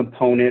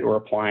component or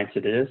appliance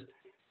it is.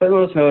 But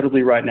most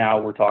notably right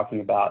now, we're talking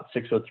about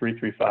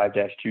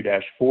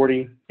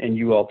 60335-2-40 and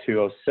UL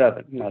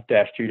 207, not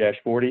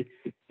 -2-40.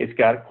 It's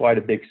got quite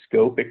a big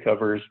scope. It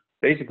covers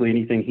basically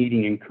anything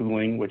heating and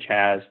cooling, which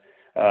has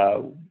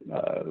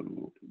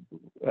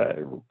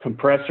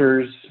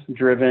compressors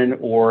driven,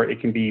 or it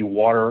can be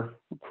water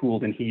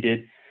cooled and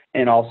heated,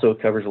 and also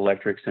covers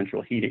electric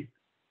central heating.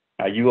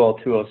 UL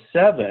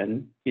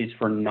 207 is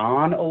for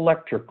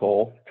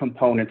non-electrical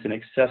components and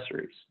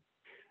accessories.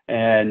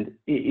 And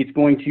it's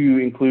going to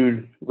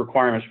include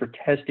requirements for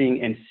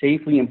testing and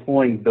safely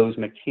employing those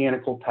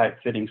mechanical type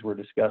fittings we're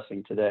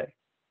discussing today.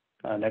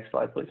 Next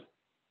slide, please.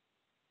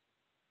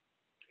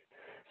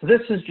 So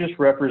this is just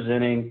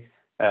representing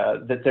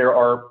that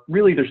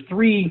there's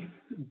three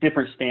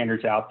different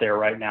standards out there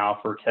right now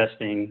for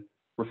testing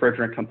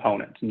refrigerant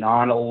components,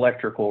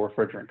 non-electrical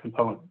refrigerant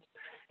components.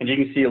 And you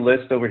can see a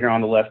list over here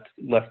on the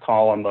left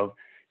column of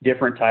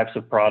different types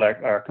of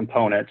product or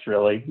components,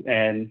 really.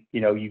 And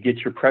you get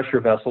your pressure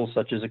vessels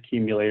such as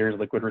accumulators,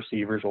 liquid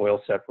receivers,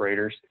 oil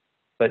separators.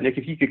 But Nick,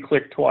 if you could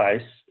click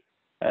twice,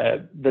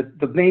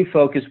 the main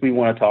focus we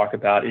want to talk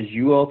about is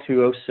UL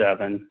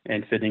 207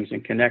 and fittings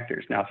and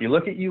connectors. Now, if you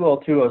look at UL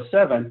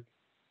 207,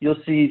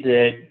 you'll see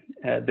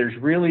that there's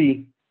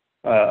really,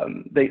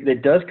 that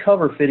does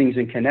cover fittings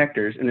and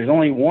connectors, and there's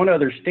only one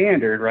other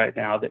standard right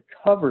now that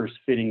covers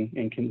fitting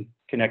and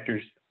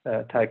connectors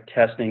type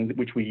testing,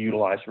 which we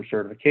utilize for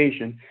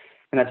certification,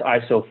 and that's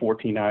ISO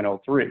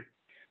 14903.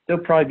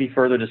 There'll probably be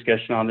further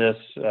discussion on this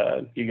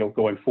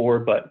going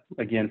forward, but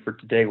again, for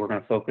today, we're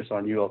going to focus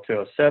on UL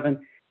 207.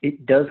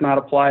 It does not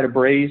apply to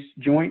brazed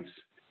joints,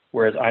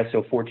 whereas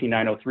ISO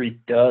 14903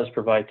 does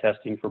provide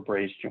testing for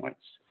brazed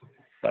joints.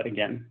 But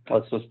again,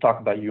 let's talk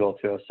about UL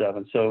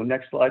 207. So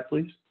next slide,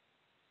 please.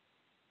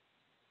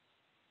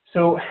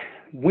 So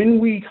when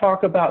we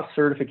talk about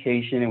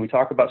certification and we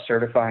talk about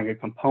certifying a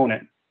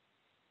component,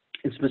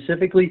 and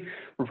specifically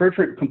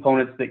refrigerant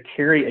components that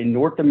carry a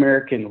North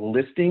American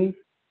listing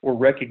or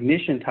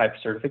recognition type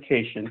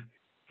certification,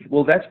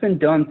 well, that's been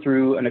done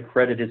through an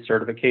accredited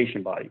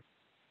certification body.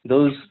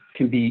 Those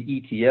can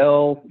be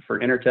ETL for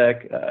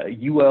Intertech,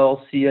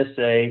 UL,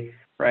 CSA,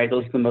 right?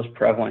 Those are the most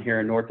prevalent here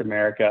in North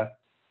America.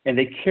 And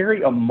they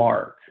carry a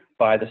mark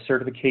by the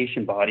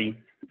certification body,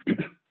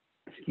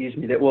 excuse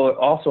me, that will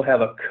also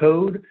have a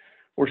code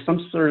or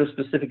some sort of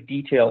specific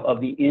detail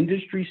of the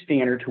industry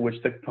standard to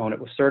which the component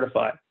was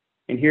certified.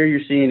 And here you're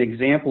seeing an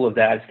example of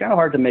that. It's kind of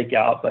hard to make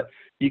out, but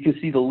you can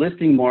see the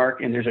listing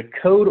mark, and there's a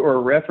code or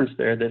a reference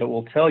there that it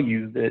will tell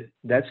you that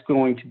that's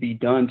going to be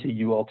done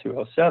to UL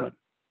 207.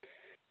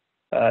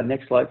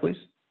 Next slide, please.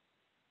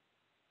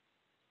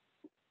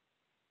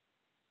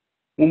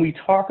 When we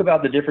talk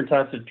about the different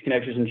types of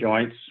connectors and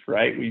joints,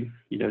 right,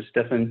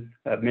 Stefan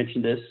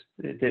mentioned this,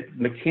 that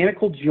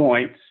mechanical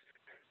joints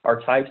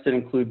are types that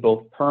include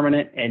both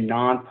permanent and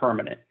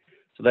non-permanent.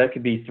 So that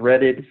could be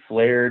threaded,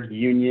 flared,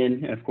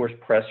 union, and of course,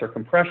 press or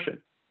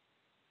compression.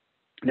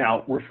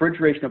 Now,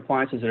 refrigeration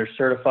appliances that are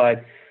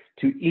certified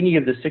to any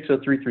of the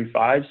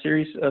 60335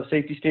 series of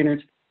safety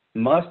standards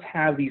must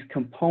have these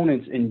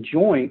components and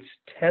joints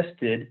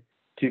tested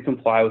to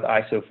comply with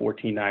ISO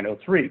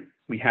 14903.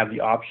 We have the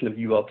option of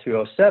UL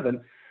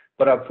 207,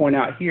 but I'll point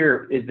out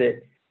here is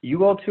that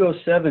UL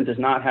 207 does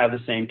not have the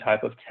same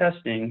type of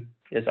testing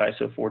as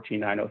ISO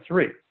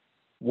 14903.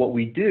 What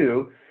we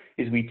do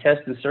is we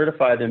test and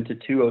certify them to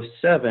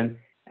 207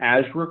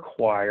 as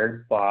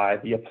required by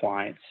the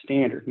appliance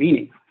standard,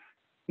 meaning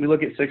we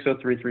look at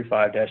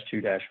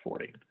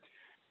 60335-2-40.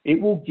 It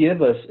will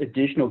give us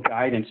additional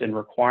guidance and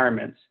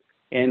requirements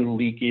and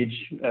leakage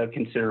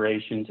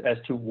considerations as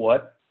to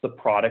what the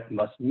product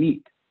must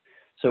meet.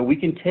 So we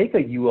can take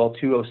a UL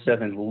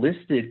 207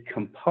 listed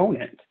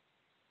component,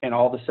 and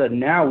all of a sudden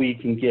now we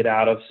can get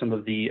out of some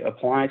of the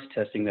appliance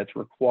testing that's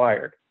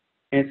required.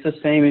 And it's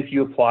the same if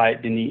you apply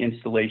it in the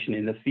installation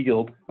in the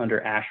field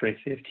under ASHRAE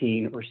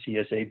 15 or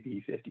CSA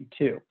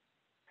B52.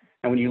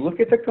 And when you look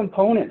at the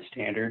component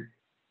standard,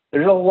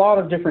 there's a lot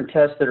of different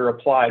tests that are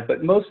applied,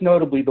 but most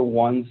notably the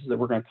ones that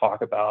we're going to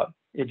talk about,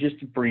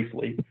 just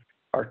briefly,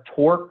 are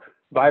torque,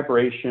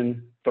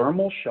 vibration,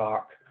 thermal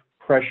shock,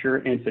 pressure,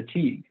 and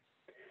fatigue.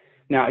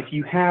 Now, if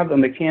you have a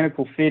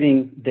mechanical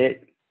fitting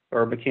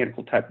or a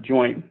mechanical type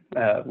joint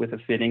with a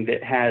fitting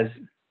that has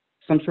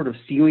some sort of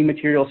sealing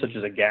material, such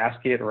as a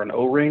gasket or an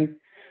O-ring,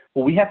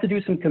 well, we have to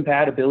do some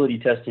compatibility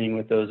testing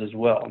with those as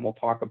well, and we'll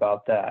talk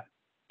about that.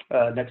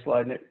 Next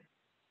slide, Nick.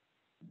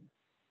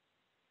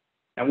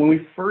 And when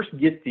we first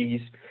get these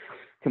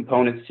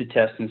components to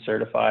test and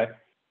certify,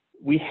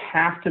 we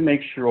have to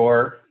make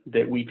sure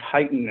that we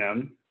tighten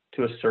them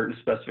to a certain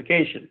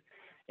specification,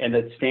 and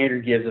that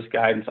standard gives us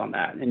guidance on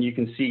that. And you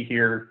can see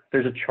here,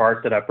 there's a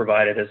chart that I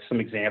provided as some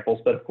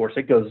examples, but of course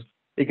it goes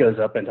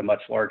up into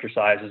much larger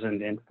sizes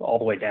and all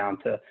the way down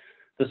to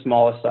the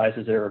smallest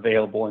sizes that are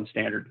available in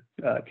standard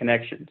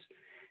connections.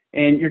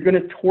 And you're going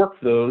to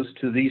torque those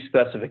to these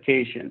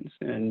specifications,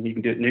 and you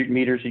can do it in Newton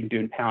meters, you can do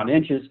it in pound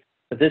inches.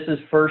 But this is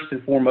first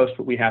and foremost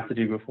what we have to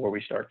do before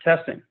we start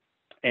testing.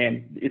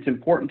 And it's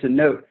important to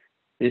note,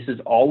 this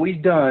is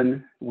always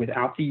done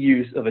without the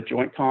use of a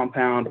joint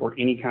compound or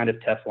any kind of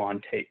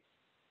Teflon tape.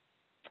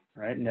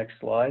 All right, next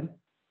slide.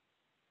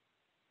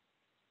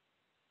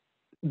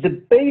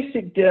 The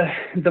basic,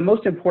 the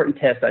most important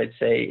test I'd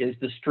say is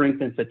the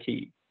strength and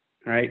fatigue.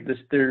 All right, the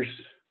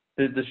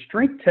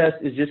strength test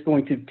is just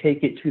going to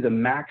take it to the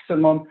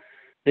maximum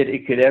that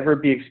it could ever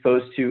be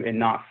exposed to and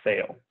not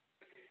fail.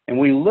 And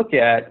we look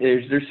at,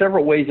 there's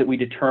several ways that we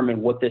determine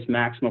what this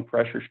maximum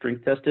pressure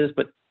strength test is,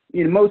 but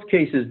in most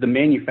cases, the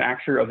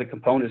manufacturer of the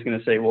component is going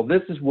to say, well,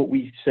 this is what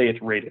we say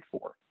it's rated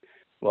for.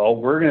 Well,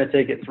 we're going to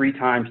take it 3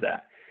 times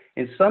that.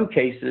 In some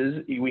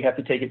cases, we have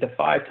to take it to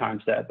 5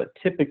 times that, but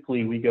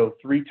typically we go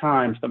 3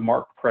 times the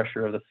marked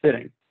pressure of the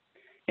fitting,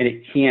 and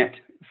it can't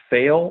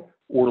fail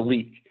or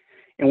leak.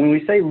 And when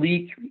we say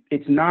leak,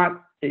 it's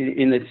not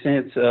in the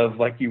sense of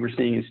like you were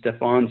seeing in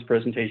Stefan's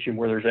presentation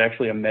where there's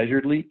actually a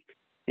measured leak.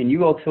 In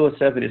UL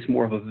 207, it's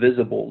more of a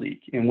visible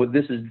leak. And what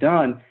this is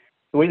done,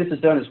 the way this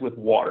is done is with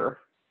water,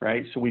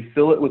 right? So we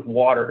fill it with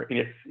water, and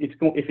if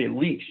it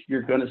leaks,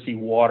 you're going to see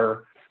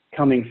water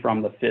coming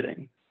from the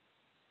fitting.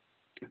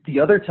 The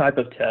other type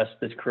of test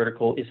that's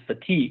critical is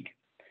fatigue.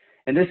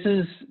 And this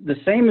is the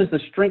same as the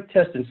strength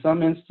test in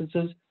some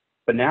instances,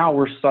 but now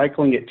we're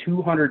cycling it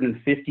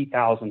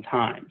 250,000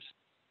 times.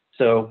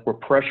 So we're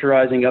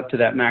pressurizing up to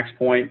that max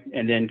point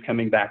and then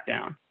coming back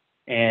down.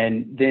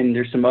 And then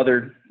there's some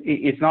other,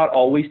 it's not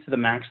always to the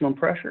maximum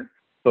pressure,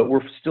 but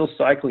we're still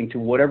cycling to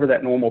whatever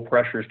that normal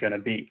pressure is going to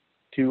be,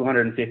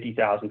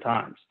 250,000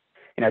 times.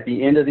 And at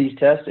the end of these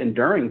tests and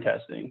during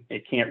testing,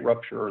 it can't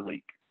rupture or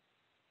leak.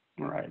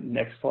 All right,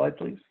 next slide,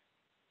 please.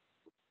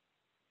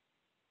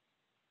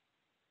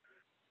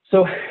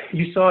 So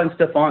you saw in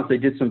Stefan's, they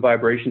did some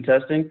vibration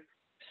testing.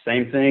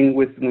 Same thing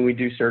with when we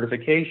do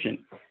certification.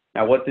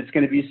 Now what it's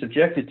going to be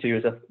subjected to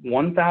is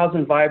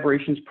 1,000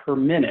 vibrations per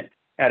minute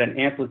at an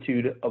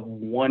amplitude of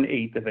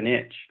 1/8 of an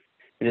inch.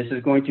 And this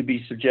is going to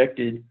be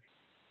subjected,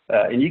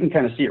 and you can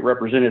kind of see it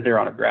represented there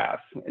on a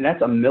graph, and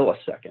that's a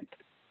millisecond.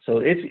 So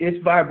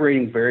it's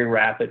vibrating very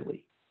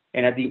rapidly.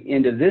 And at the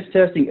end of this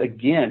testing,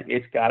 again,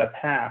 it's got to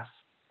pass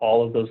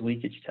all of those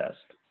leakage tests.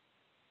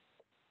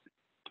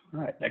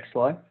 All right, next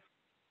slide.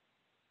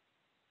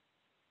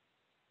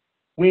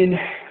 When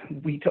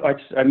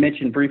I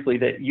mentioned briefly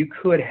that you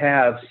could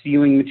have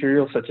sealing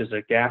materials such as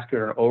a gasket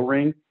or an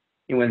O-ring,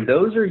 and when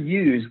those are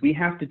used, we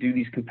have to do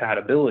these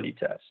compatibility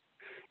tests.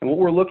 And what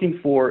we're looking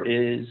for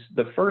is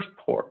the first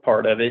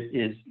part of it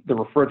is the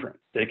refrigerant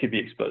that it could be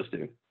exposed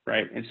to,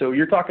 right? And so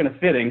you're talking a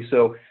fitting,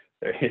 so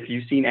if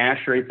you've seen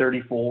ASHRAE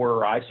 34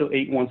 or ISO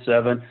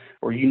 817,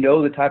 or you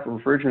know the type of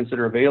refrigerants that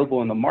are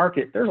available in the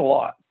market, there's a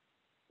lot.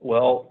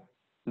 Well,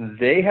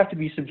 they have to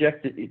be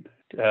subjected,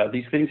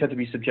 these fittings have to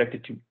be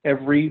subjected to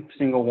every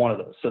single one of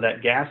those. So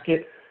that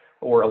gasket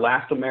or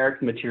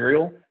elastomeric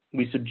material,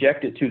 we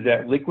subject it to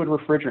that liquid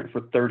refrigerant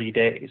for 30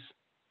 days.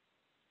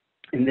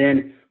 And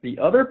then the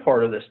other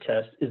part of this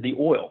test is the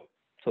oil.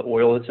 So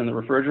oil that's in the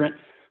refrigerant,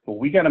 well,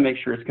 we got to make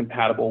sure it's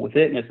compatible with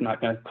it and it's not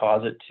going to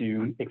cause it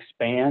to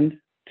expand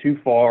too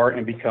far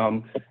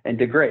and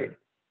degrade.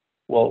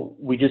 Well,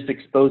 we just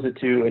expose it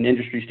to an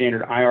industry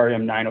standard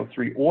IRM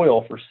 903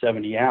 oil for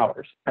 70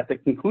 hours. At the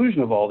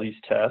conclusion of all these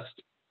tests,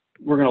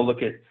 we're going to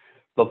look at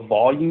the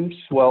volume,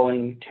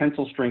 swelling,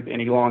 tensile strength,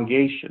 and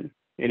elongation.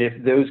 And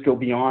if those go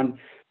beyond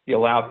the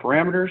allowed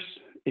parameters,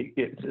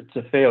 it's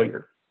a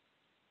failure.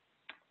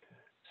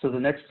 So the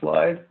next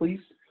slide, please.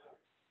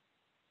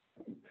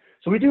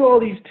 So we do all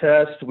these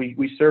tests,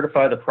 we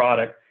certify the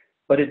product,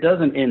 but it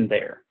doesn't end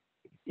there.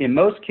 In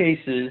most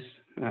cases,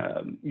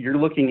 you're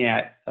looking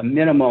at a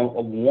minimum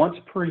of once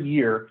per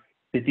year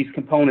that these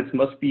components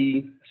must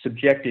be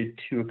subjected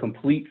to a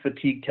complete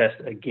fatigue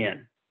test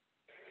again.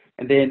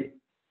 And then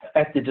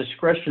at the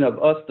discretion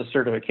of us, the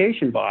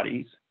certification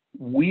bodies,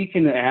 we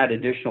can add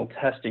additional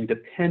testing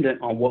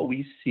dependent on what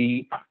we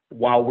see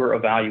while we're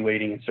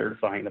evaluating and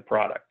certifying the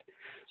product.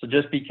 So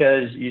just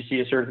because you see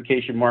a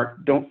certification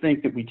mark, don't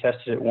think that we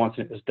tested it once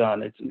and it was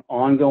done. It's an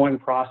ongoing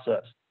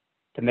process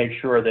to make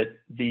sure that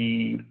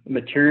the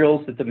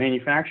materials that the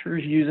manufacturer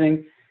is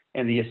using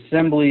and the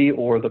assembly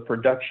or the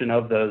production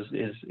of those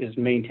is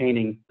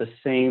maintaining the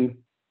same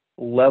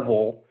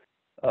level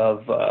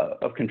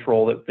of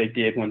control that they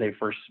did when they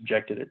first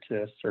subjected it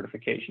to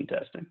certification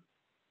testing.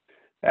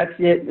 That's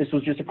it. This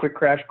was just a quick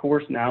crash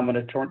course. Now I'm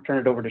going to turn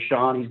it over to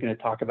Sean. He's going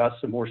to talk about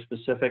some more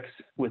specifics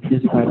with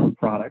his type of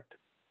product.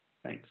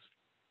 Thanks.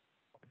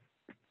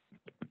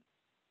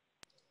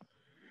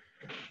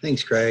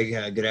 Thanks,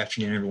 Craig. Good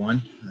afternoon,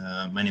 everyone.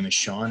 My name is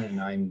Sean,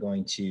 and I'm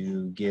going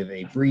to give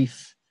a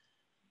brief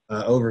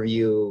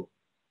overview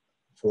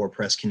for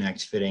Press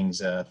Connect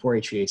fittings for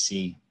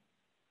HVAC.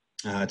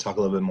 Talk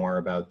a little bit more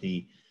about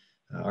the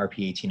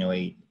RP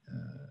 1808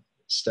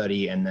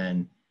 study, and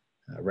then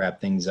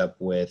wrap things up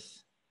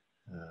with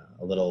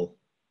a little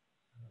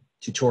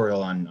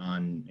tutorial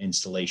on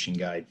installation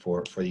guide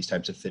for these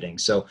types of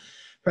fittings. So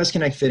Press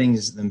Connect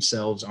fittings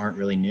themselves aren't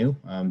really new.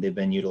 They've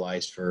been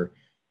utilized for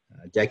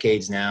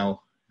decades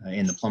now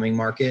in the plumbing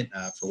market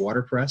for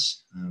water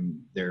press.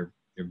 They're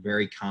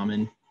very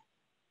common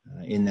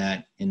in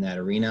that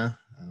arena.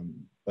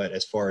 But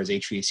as far as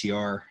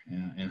HVACR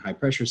and high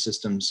pressure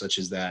systems such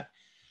as that,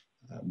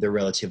 they're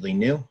relatively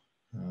new.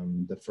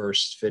 The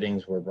first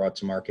fittings were brought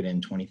to market in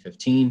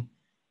 2015.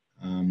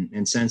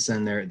 And since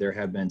then there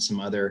have been some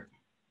other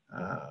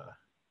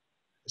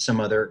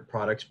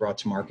products brought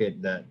to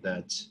market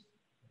that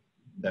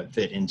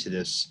fit into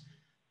this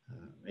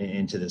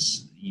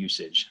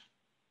usage.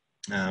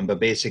 But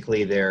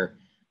basically they're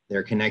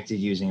connected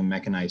using a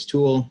mechanized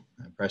tool,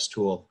 a press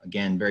tool,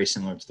 again, very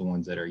similar to the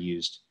ones that are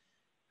used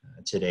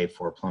today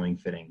for plumbing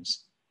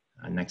fittings.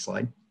 Next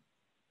slide.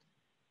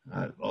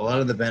 A lot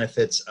of the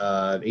benefits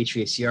of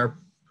HVACR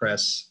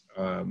press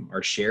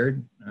are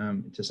shared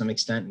to some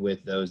extent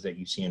with those that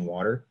you see in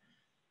water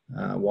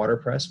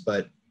press,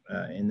 but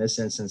in this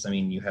instance, I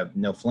mean, you have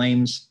no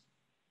flames,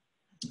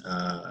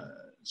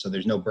 so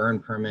there's no burn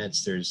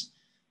permits, there's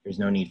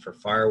no need for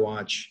fire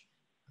watch,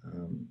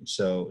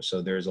 so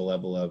there's a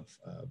level of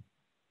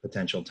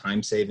potential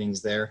time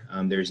savings there.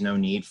 There's no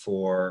need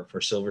for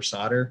silver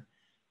solder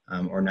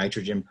or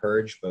nitrogen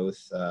purge.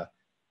 Both,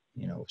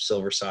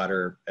 silver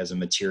solder as a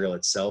material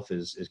itself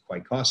is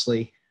quite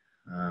costly,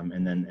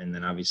 and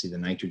then obviously the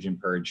nitrogen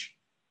purge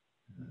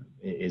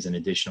is an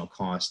additional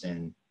cost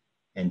and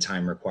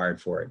time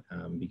required for it.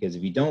 Because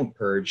if you don't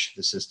purge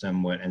the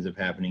system, what ends up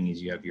happening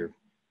is you have your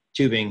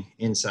tubing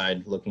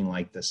inside looking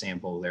like the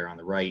sample there on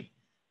the right,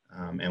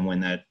 and when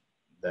that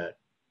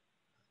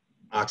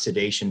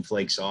oxidation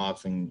flakes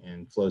off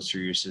and flows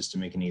through your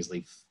system, it can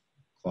easily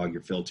clog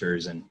your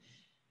filters and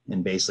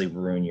and basically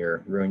ruin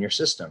your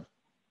system.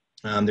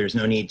 There's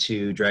no need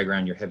to drag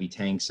around your heavy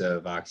tanks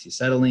of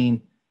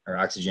oxyacetylene or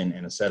oxygen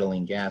and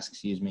acetylene gas,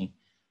 excuse me.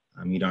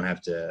 You don't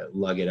have to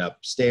lug it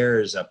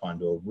upstairs, up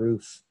onto a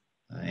roof,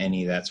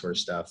 any of that sort of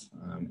stuff.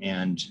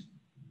 And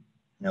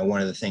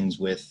one of the things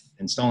with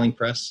installing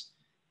press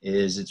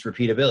is its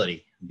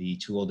repeatability. The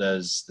tool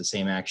does the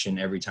same action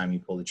every time you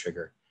pull the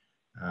trigger.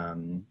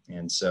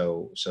 And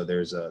so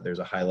there's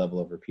a high level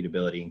of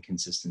repeatability and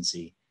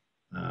consistency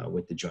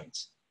with the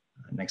joints.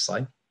 Next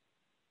slide.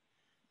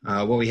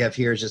 What we have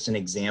here is just an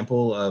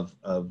example of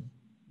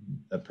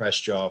a press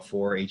jaw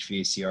for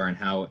HVACR and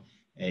how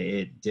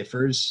it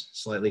differs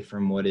slightly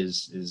from what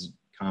is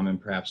common,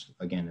 perhaps,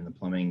 again, in the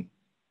plumbing,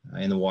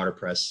 in the water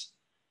press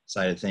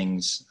side of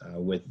things,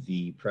 with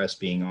the press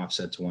being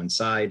offset to one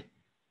side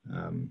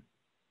and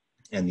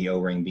the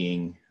O-ring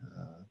being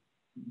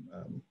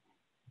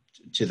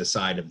to the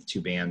side of the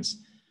two bands.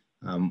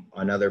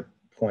 Another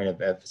point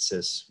of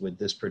emphasis with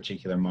this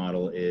particular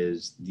model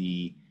is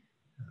the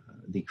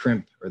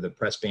crimp, or the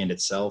press band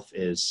itself,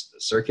 is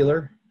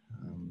circular,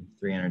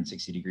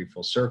 360-degree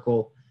full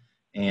circle,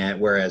 and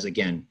whereas,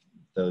 again,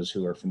 those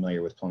who are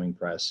familiar with plumbing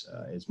press,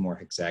 is more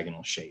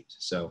hexagonal shaped.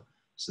 So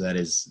that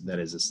is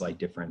a slight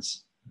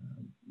difference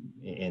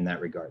in that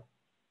regard.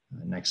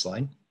 Next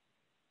slide.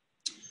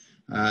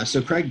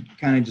 So Craig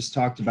kind of just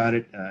talked about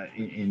it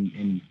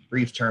in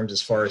brief terms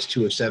as far as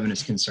 207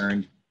 is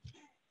concerned,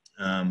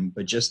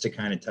 but just to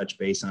kind of touch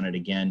base on it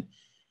again,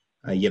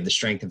 you have the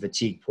strength and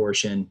fatigue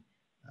portion.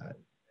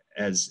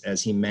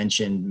 As he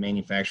mentioned,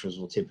 manufacturers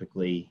will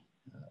typically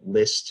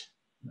list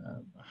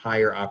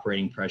higher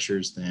operating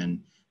pressures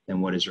than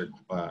what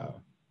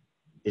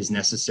is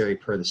necessary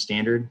per the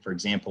standard. For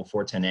example,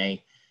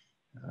 410A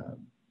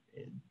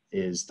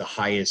is the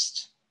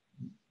highest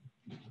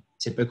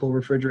typical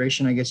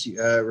refrigeration, I guess,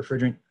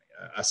 refrigerant,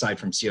 aside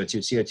from CO2.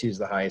 CO2 is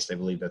the highest, I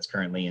believe, that's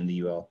currently in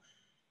the UL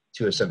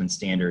 207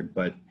 standard,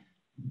 but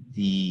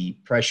the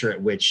pressure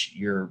at which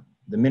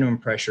the minimum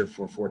pressure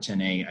for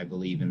 410A, I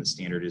believe, in the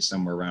standard is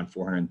somewhere around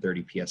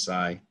 430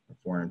 PSI or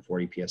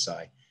 440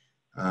 PSI,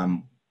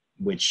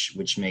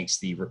 which makes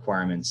the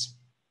requirements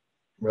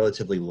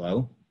relatively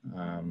low.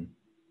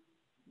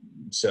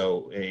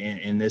 So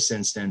in this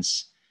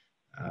instance,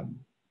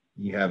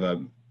 you have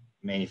a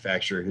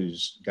manufacturer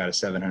who's got a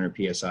 700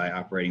 PSI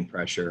operating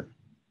pressure.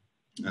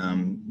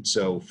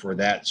 So for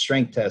that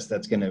strength test,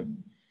 that's going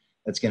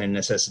to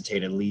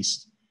necessitate at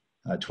least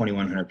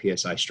 2100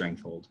 PSI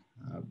strength hold.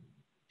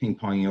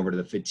 Ping-ponging over to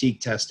the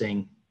fatigue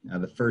testing,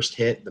 the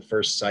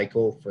first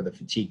cycle for the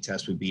fatigue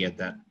test would be at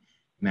that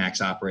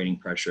max operating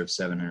pressure of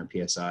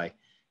 700 PSI.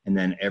 And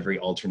then every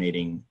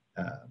alternating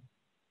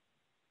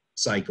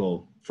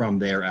cycle from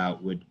there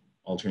out would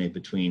alternate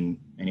between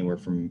anywhere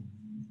from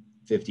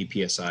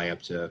 50 PSI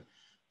up to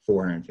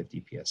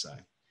 450 PSI.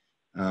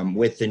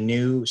 With the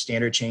new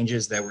standard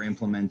changes that were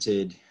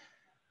implemented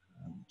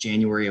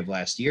January of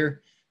last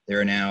year, there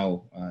are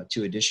now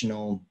 2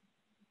 additional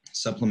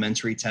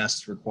supplementary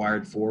tests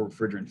required for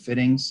refrigerant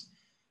fittings,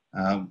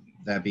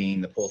 that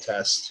being the pull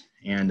test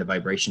and the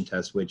vibration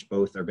test, which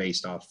both are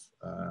based off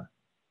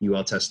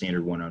UL test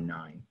standard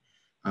 109.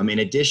 In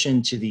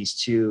addition to these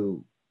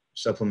 2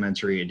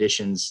 supplementary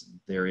additions,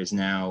 there is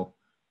now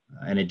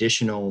an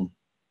additional,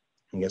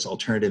 I guess,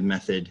 alternative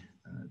method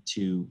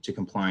to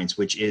compliance,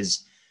 which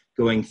is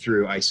going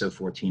through ISO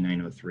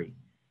 14903.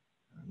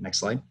 Next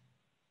slide.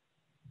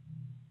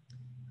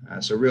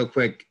 So real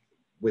quick,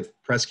 with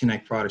Press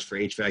Connect products for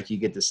HVAC, you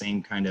get the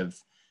same kind of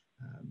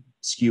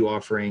SKU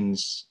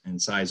offerings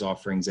and size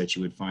offerings that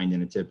you would find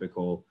in a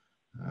typical,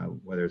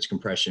 whether it's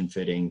compression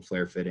fitting,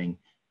 flare fitting,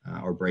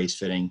 or braze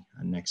fitting.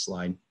 Next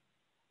slide.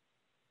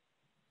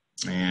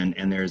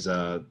 And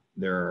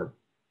there are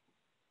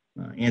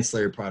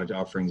ancillary product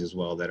offerings as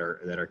well that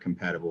are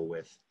compatible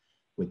with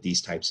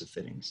these types of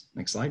fittings.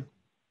 Next slide.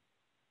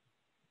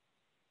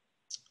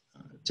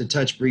 To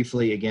touch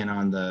briefly again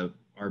on the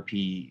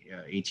RP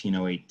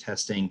 1808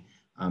 testing,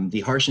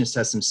 the harshness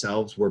tests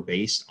themselves were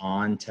based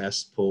on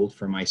tests pulled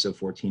from ISO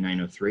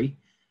 14903,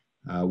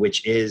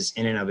 which is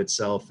in and of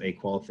itself a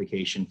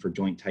qualification for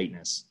joint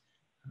tightness.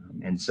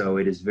 And so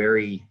it is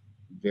very,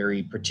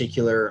 very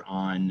particular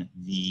on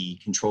the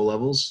control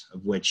levels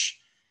of which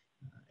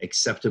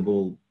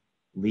acceptable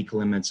leak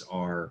limits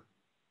are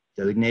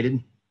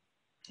designated.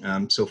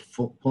 So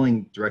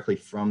pulling directly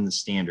from the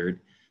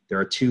standard, there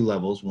are 2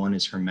 levels. One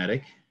is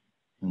hermetic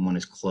and one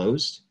is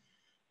closed.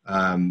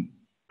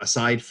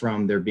 Aside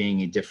from there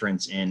being a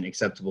difference in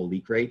acceptable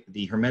leak rate,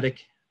 the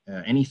hermetic,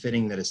 any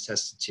fitting that is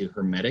tested to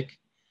hermetic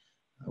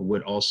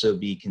would also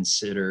be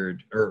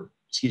considered, or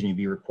excuse me,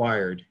 be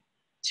required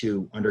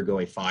to undergo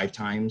a 5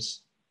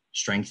 times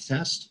strength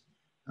test,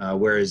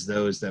 whereas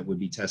those that would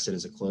be tested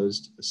as a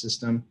closed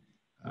system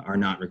are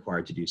not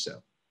required to do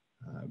so.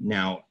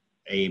 Now,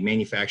 a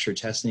manufacturer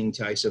testing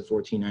to ISO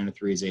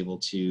 14903 is able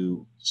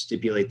to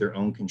stipulate their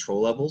own control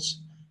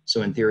levels.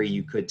 So in theory,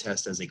 you could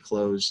test as a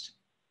closed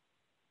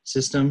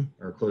system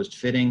or closed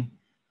fitting,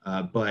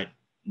 but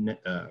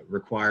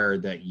require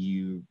that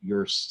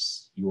your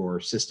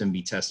system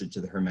be tested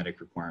to the hermetic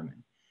requirement.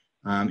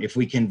 If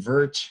we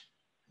convert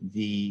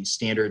the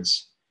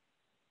standards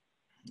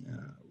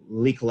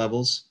leak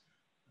levels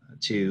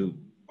to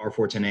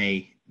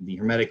R410A, the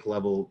hermetic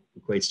level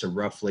equates to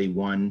roughly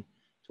 1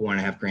 to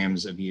 1.5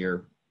 grams a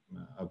year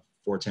of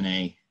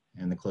 410A,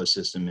 and the closed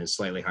system is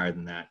slightly higher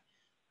than that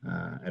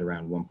at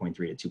around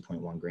 1.3 to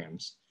 2.1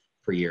 grams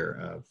per year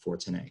of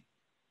 410A.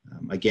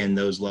 Again,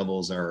 those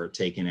levels are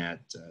taken at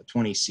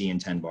 20 C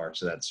and 10 bar,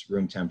 so that's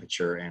room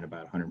temperature and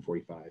about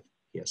 145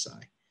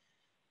 PSI.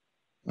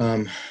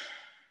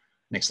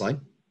 Next slide.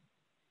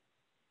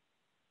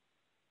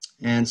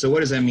 And so what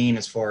does that mean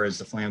as far as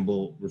the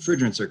flammable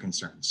refrigerants are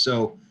concerned?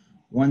 So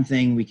one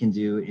thing we can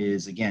do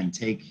is, again,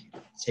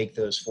 take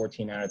those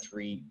 14 out of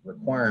 3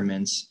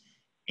 requirements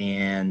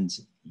and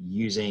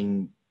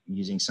using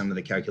some of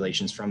the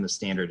calculations from the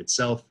standard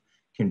itself,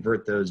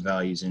 convert those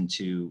values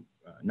into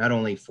not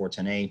only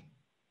 410A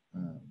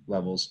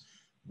levels,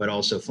 but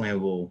also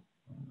flammable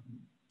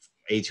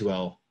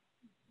A2L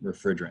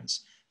refrigerants.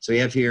 So we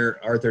have here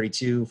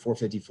R32,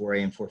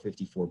 454A, and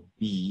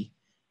 454B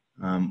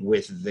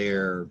with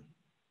their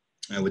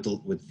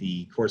with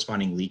the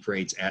corresponding leak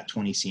rates at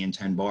 20 C and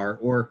 10 bar,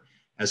 or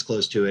as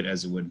close to it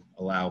as it would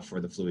allow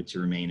for the fluid to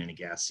remain in a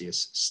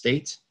gaseous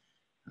state.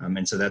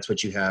 And so that's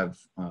what you have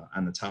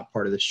on the top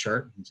part of this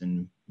chart. It's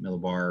in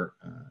millibar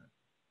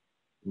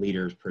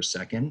liters per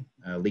second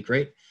leak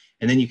rate.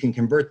 And then you can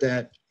convert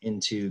that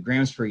into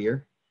grams per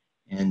year,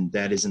 and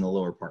that is in the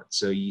lower part.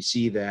 So you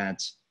see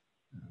that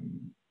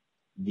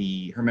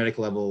the hermetic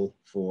level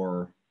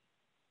for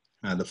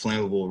the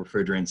flammable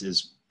refrigerants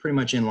is pretty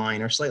much in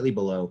line or slightly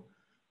below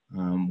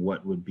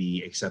what would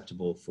be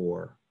acceptable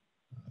for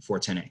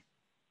 410A.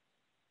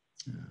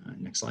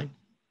 Next slide.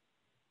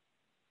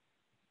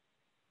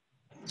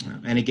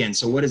 And again,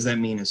 so what does that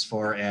mean as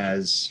far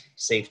as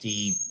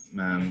safety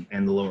and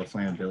the lower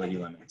flammability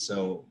limit?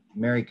 So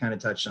Mary kind of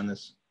touched on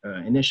this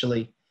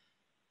initially,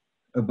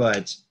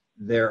 but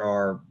there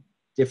are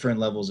different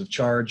levels of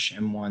charge,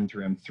 M1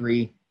 through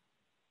M3,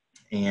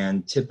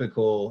 and a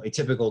typical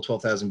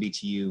 12,000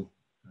 BTU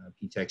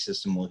PTEC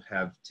system will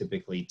have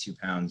typically 2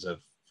 pounds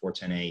of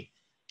 410A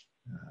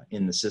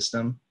in the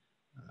system.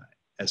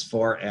 As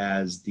far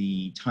as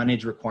the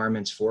tonnage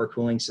requirements for a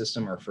cooling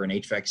system or for an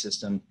HVAC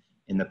system,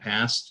 in the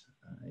past,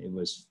 it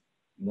was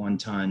 1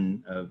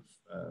 ton of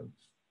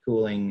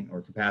cooling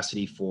or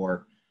capacity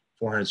for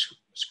 400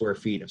 square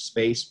feet of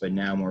space, but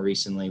now more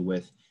recently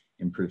with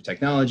improved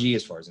technology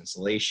as far as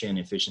insulation,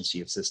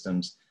 efficiency of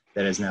systems,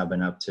 that has now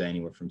been up to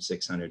anywhere from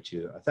 600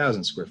 to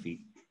 1,000 square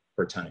feet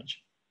per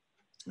tonnage.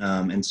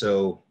 And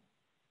so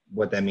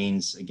what that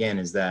means, again,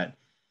 is that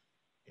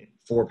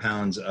 4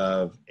 pounds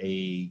of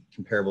a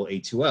comparable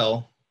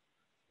A2L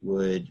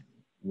would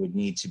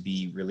need to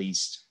be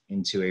released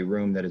into a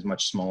room that is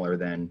much smaller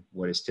than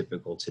what is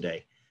typical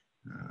today.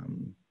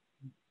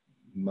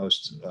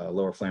 Most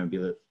lower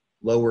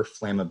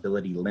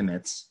flammability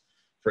limits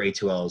for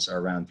A2Ls are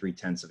around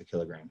 0.3 of a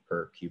kilogram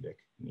per cubic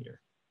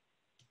meter.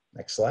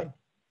 Next slide.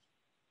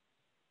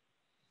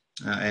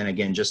 And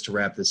again, just to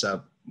wrap this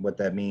up, what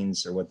that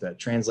means or what that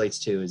translates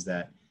to is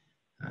that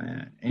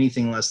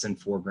anything less than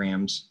 4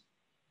 grams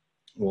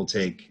will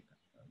take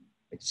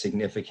a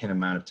significant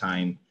amount of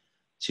time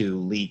to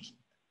leak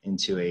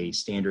into a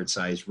standard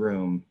size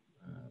room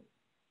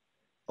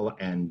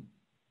and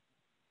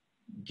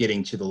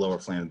getting to the lower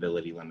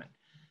flammability limit.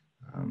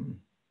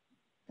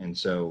 And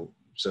so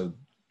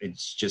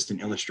it's just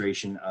an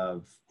illustration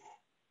of,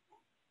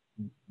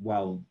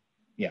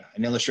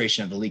 an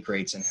illustration of the leak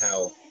rates and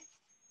how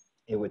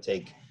it would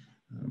take,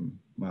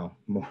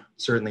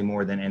 certainly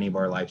more than any of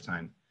our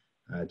lifetime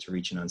to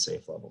reach an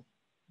unsafe level.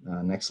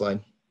 Next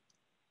slide.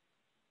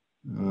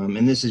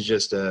 And this is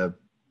just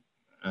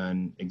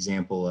an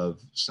example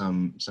of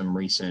some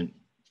recent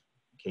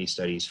case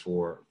studies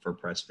for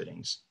press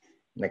fittings.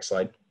 Next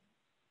slide.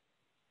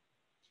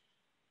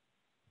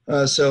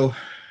 So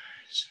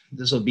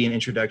this will be an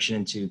introduction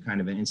into kind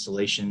of an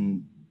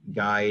installation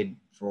guide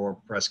for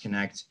Press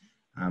Connect.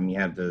 You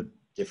have the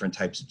different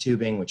types of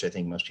tubing, which I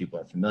think most people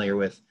are familiar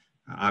with.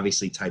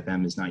 Obviously, type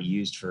M is not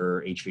used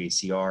for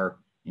HVACR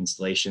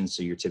installation,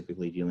 so you're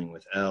typically dealing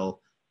with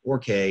L or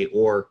K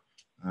or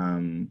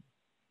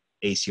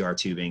ACR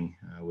tubing,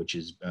 which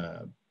is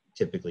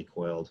typically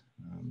coiled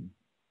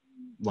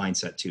line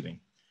set tubing.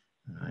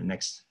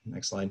 Next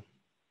slide.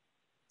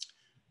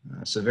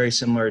 So very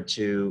similar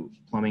to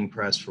plumbing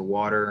press for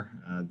water,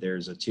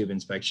 there's a tube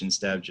inspection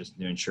step just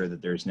to ensure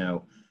that there's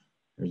no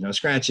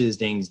scratches,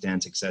 dings,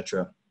 dents,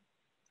 etc.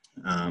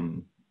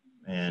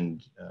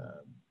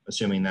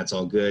 Assuming that's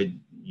all good,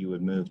 you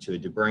would move to a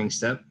deburring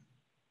step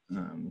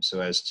so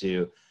as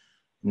to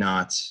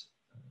not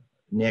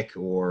nick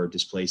or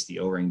displace the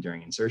O-ring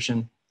during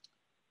insertion.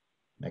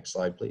 Next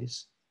slide,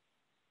 please.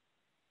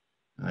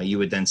 You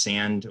would then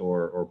sand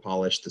or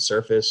polish the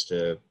surface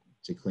to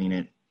clean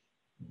it,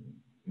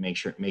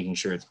 making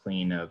sure it's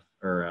clean of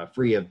or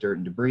free of dirt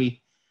and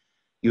debris.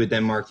 You would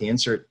then mark the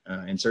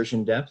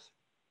insertion depth.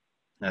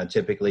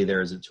 Typically,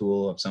 there is a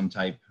tool of some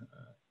type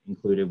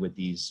included with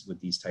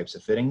these types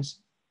of fittings.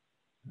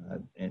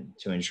 and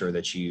to ensure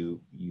that you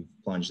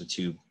plunge the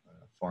tube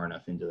far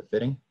enough into the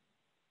fitting.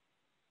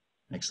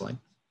 Next slide.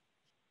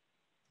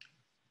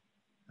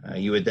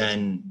 You would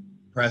then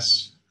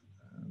press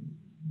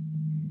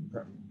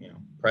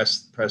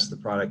the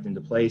product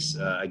into place.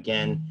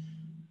 Again,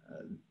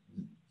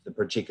 the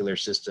particular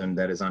system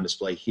that is on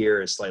display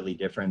here is slightly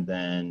different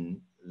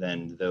than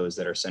those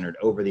that are centered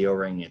over the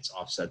O-ring. It's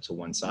offset to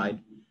one side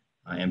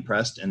and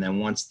pressed. And then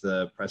once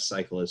the press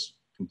cycle is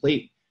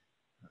complete,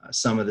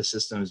 some of the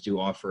systems do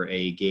offer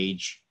a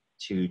gauge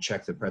to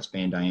check the press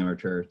band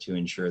diameter to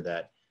ensure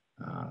that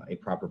a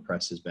proper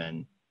press has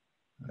been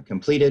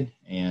completed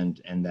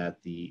and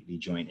that the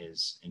joint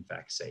is in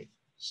fact safe.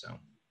 So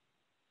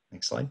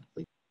next slide,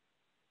 please.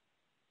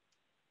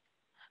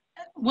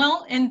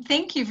 Well, and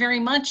thank you very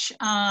much,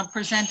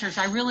 presenters.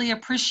 I really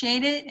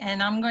appreciate it.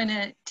 And I'm going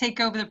to take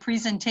over the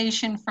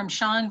presentation from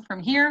Sean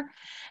from here.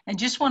 And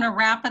just want to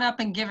wrap it up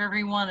and give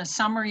everyone a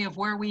summary of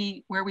where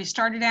we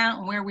started out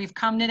and where we've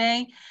come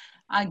today.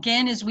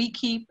 Again, as we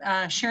keep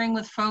sharing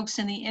with folks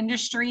in the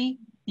industry,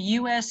 the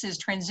U.S. is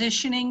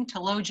transitioning to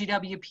low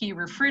GWP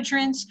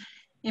refrigerants.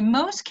 In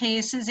most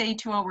cases,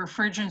 A2L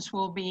refrigerants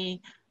will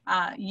be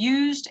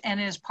used,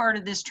 and as part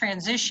of this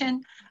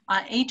transition,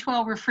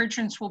 A2L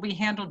refrigerants will be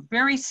handled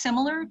very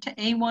similar to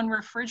A1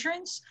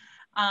 refrigerants.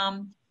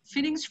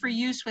 Fittings for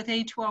use with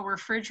A2L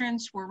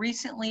refrigerants were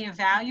recently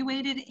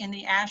evaluated in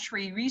the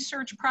ASHRAE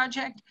research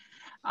project.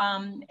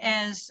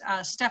 As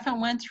Stefan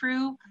went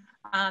through,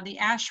 the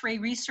ASHRAE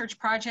research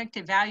project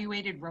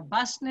evaluated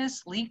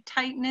robustness, leak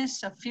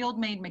tightness of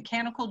field-made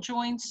mechanical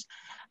joints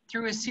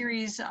through a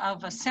series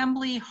of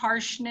assembly,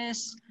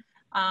 harshness,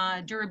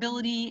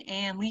 durability,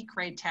 and leak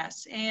rate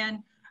tests. And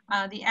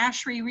the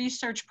ASHRAE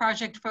research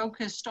project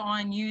focused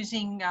on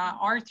using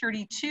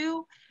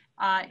R32.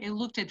 It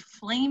looked at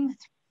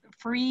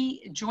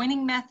flame-free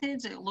joining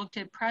methods. It looked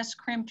at press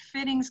crimped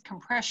fittings,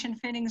 compression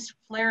fittings,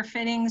 flare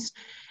fittings,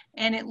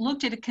 and it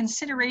looked at a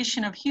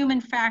consideration of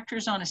human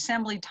factors on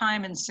assembly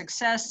time and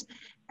success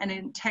and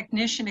in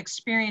technician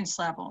experience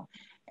level.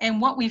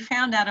 And what we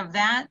found out of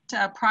that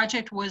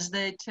project was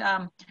that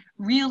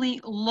really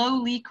low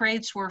leak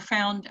rates were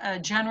found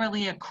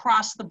generally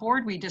across the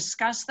board. We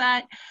discussed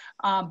that,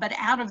 but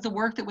out of the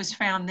work that was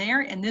found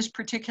there in this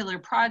particular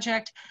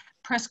project,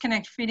 Press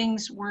Connect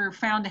fittings were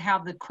found to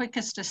have the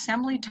quickest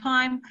assembly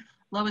time,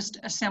 lowest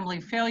assembly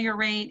failure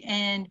rate,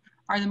 and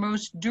are the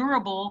most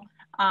durable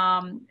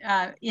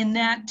in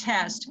that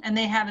test. And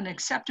they have an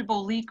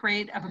acceptable leak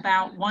rate of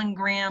about 1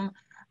 gram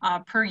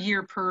per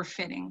year per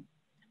fitting.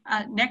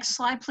 Next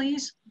slide,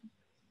 please.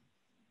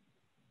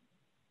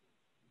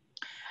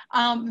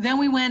 Then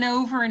we went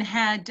over and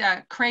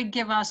had Craig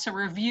give us a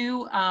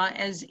review,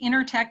 as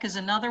Intertech is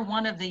another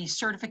one of the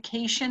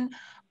certification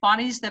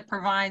bodies that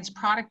provides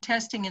product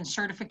testing and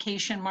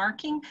certification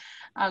marking.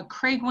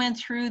 Craig went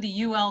through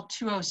the UL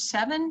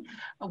 207,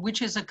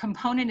 which is a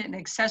component and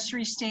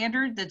accessory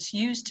standard that's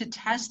used to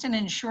test and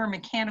ensure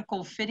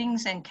mechanical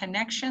fittings and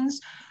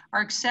connections are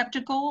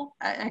acceptable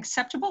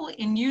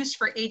in use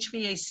for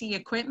HVAC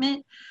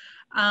equipment.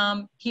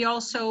 He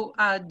also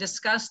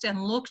discussed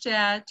and looked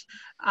at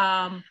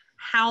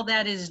how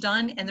that is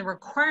done and the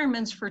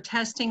requirements for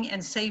testing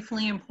and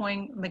safely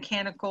employing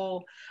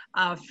mechanical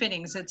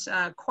fittings. It's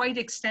a quite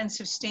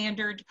extensive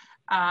standard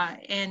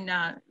and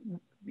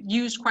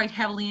used quite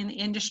heavily in the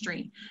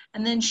industry.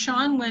 And then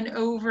Sean went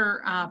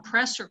over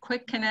press or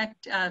quick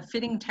connect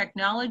fitting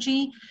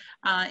technology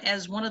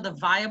as one of the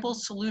viable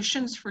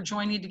solutions for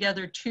joining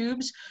together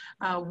tubes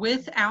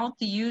without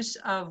the use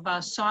of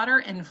solder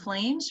and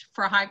flames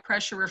for high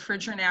pressure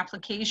refrigerant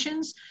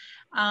applications.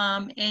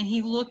 And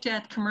he looked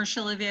at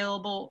commercially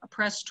available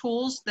press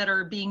tools that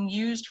are being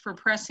used for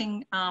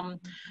pressing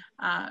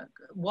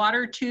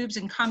water tubes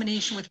in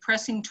combination with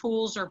pressing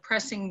tools or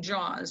pressing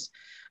jaws.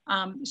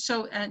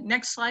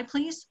 Next slide,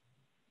 please.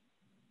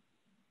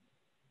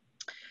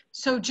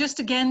 So just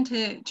again,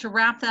 to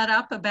wrap that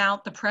up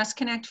about the Press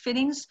Connect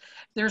fittings,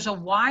 there's a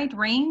wide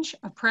range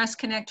of Press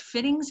Connect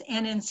fittings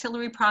and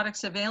ancillary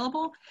products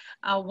available.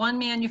 One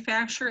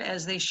manufacturer,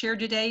 as they shared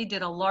today,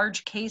 did a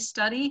large case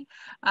study,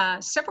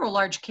 several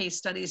large case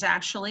studies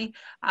actually,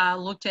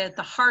 looked at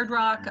the Hard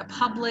Rock, a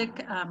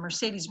Public,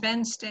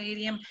 Mercedes-Benz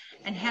Stadium,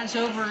 and has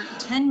over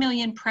 10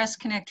 million Press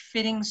Connect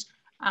fittings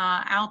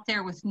out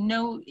there with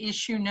no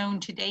issue known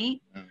to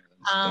date.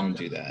 Don't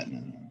do that.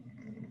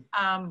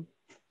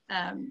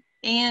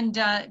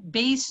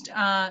 Based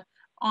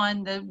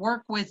on the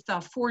work with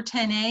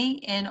 410A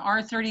and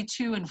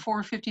R32 and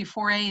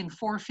 454A and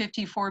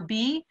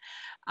 454B,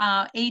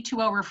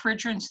 A2L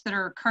refrigerants that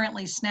are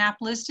currently SNAP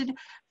listed,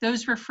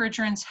 those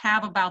refrigerants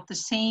have about the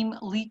same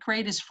leak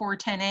rate as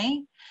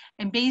 410A.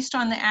 And based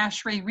on the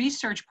ASHRAE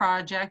research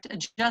project,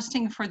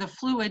 adjusting for the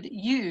fluid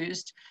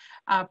used,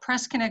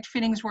 Press Connect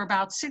fittings were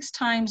about 6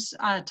 times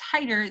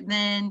tighter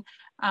than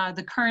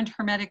the current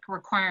hermetic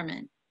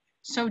requirement.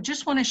 So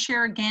just want to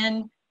share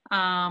again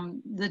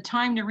the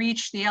time to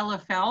reach the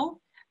LFL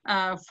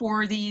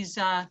for these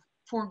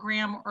 4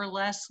 gram or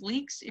less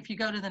leaks. If you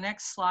go to the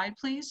next slide,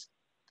 please.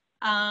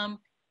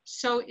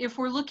 So if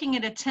we're looking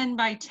at a 10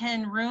 by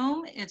 10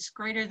 room, it's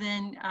greater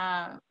than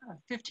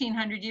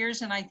 1,500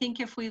 years. And I think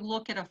if we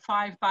look at a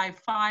 5 by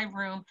 5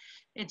 room,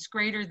 it's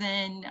greater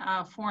than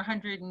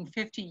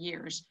 450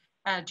 years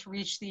to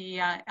reach the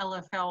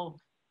LFL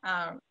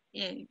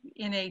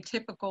in a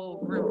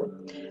typical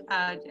room,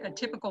 a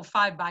typical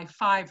 5 by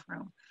 5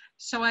 room.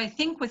 So I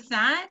think with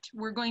that,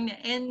 we're going to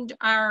end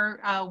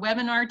our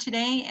webinar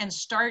today and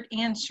start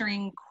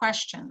answering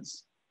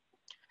questions.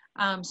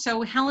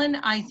 So Helen,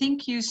 I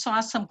think you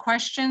saw some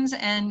questions,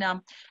 and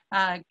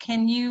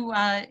can you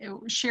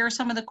share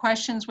some of the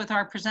questions with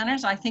our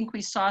presenters? I think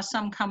we saw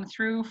some come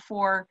through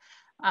for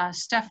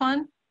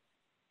Stefan.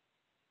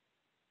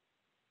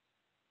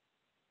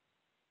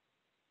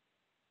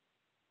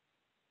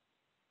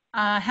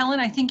 Helen,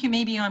 I think you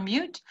may be on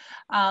mute.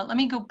 Let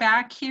me go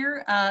back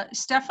here.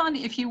 Stefan,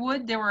 if you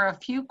would, there were a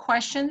few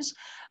questions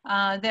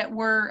that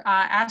were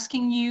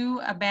asking you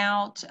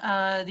about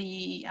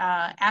the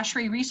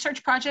ASHRAE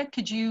research project.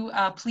 Could you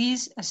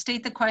please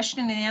state the question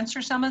and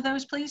answer some of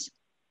those, please?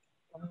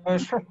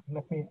 Sure.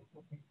 Let me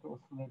go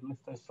through the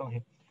list I saw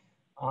here.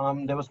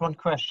 There was one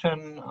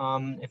question,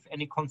 if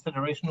any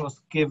consideration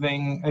was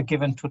given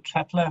to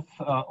Chatlav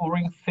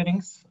O-ring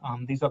fittings.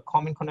 These are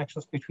common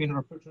connections between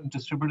refrigerant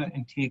distributor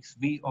and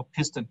TXV or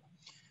piston.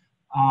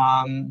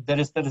 That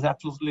is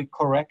absolutely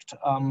correct.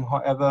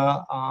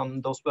 However,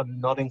 those were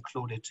not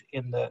included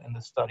in the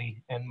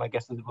study, and my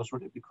guess is it was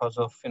really because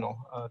of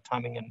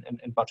timing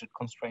and budget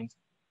constraints.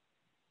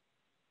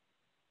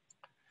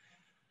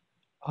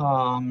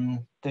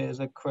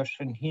 There's a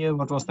question here.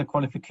 What was the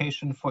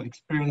qualification for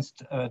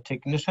experienced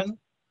technician?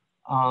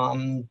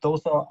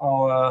 Those are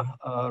our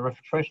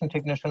refrigeration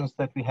technicians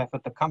that we have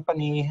at the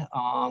company.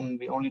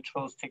 We only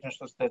chose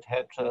technicians that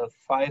had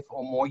 5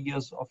 or more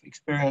years of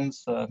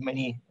experience,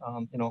 many,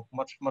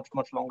 much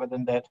longer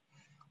than that.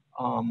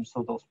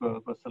 So those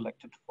were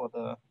selected for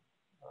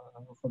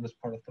this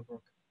part of the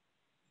work.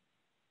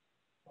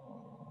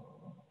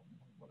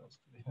 What else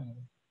do we have?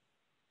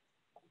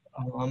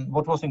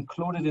 What was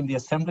included in the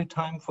assembly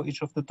time for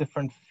each of the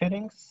different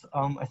fittings?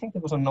 I think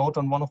there was a note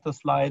on one of the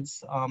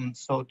slides.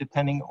 So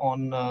depending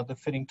on the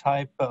fitting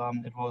type,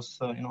 it was,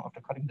 after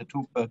cutting the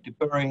tube,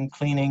 deburring,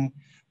 cleaning.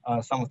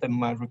 Some of them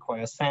might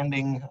require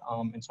sanding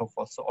and so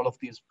forth. So all of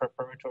these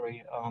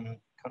preparatory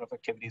kind of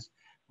activities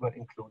were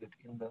included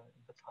in the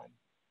time.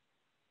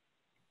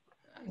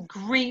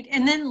 Great.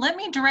 And then let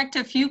me direct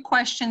a few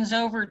questions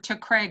over to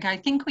Craig. I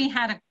think we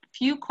had a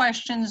few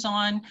questions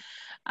on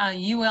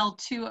UL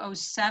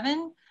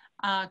 207.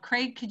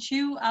 Craig, could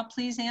you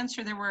please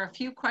answer? There were a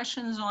few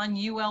questions on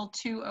UL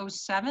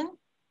 207,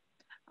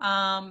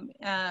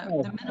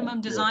 the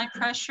minimum design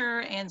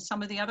pressure, and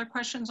some of the other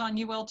questions on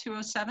UL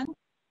 207.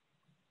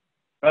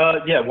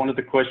 Yeah, one of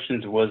the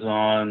questions was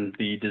on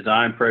the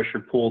design pressure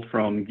pulled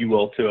from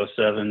UL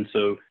 207.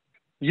 So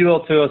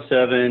UL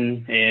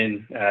 207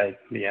 and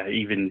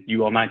even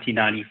UL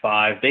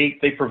 1995,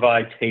 they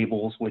provide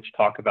tables which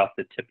talk about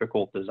the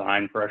typical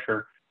design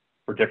pressure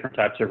for different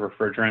types of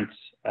refrigerants.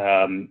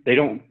 They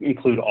don't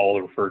include all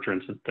the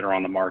refrigerants that are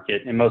on the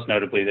market, and most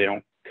notably, they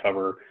don't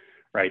cover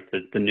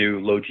the new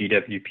low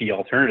GWP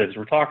alternatives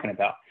we're talking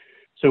about.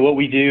 So what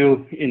we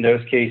do in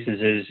those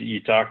cases is we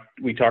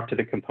talk to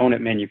the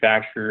component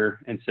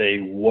manufacturer and say,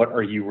 what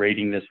are you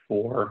rating this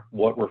for?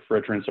 What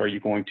refrigerants are you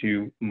going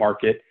to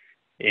market?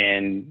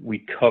 And we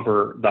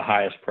cover the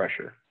highest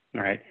pressure,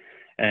 all right?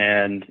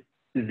 And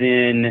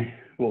then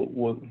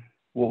what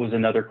was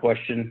another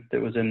question that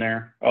was in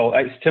there? Oh,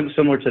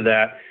 similar to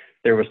that,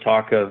 there was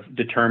talk of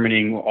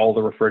determining all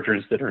the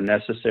refrigerants that are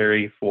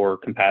necessary for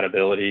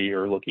compatibility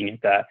or looking at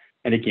that.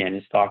 And again,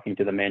 it's talking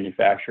to the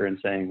manufacturer and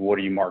saying, what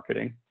are you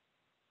marketing?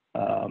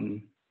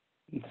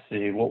 Let's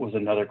see, what was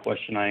another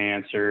question I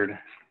answered?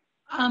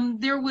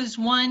 There was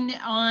one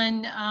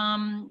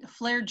on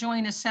flare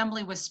joint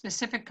assembly with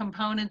specific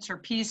components or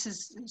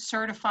pieces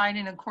certified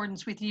in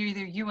accordance with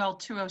either UL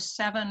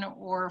 207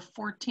 or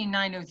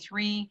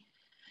 14903.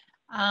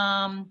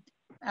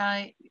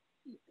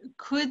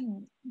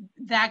 Could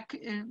that,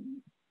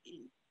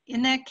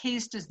 in that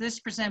case, does this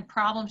present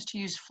problems to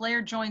use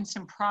flare joints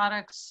in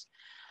products?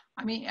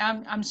 I mean,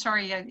 I'm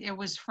sorry, it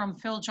was from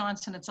Phil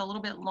Johnson. It's a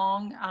little bit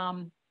long,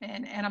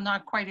 and I'm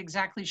not quite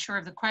exactly sure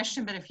of the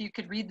question, but if you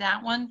could read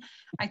that one.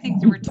 I think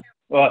there were two.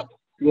 Well,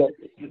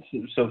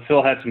 so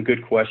Phil had some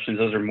good questions.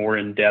 Those are more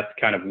in depth,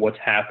 kind of what's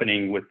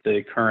happening with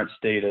the current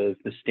state of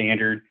the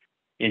standard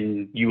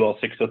in UL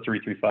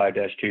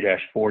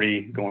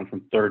 60335-2-40, going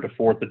from 3rd to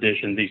 4th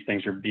edition. These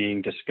things are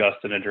being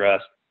discussed and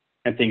addressed,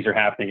 and things are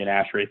happening in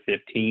ASHRAE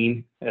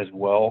 15 as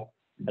well,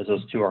 as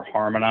those two are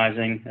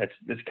harmonizing.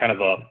 It's kind of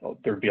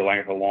there'd be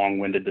like a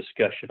long-winded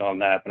discussion on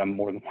that, but I'm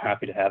more than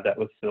happy to have that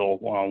with Phil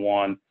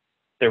one-on-one.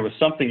 There was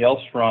something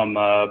else from,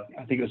 I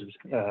think it was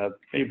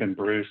maybe been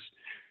Bruce,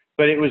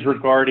 but it was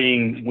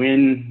regarding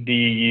when do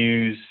you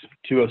use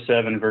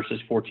 207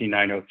 versus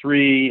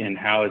 14903, and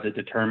how is it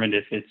determined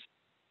if it's,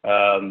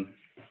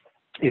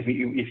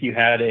 if you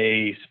had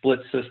a split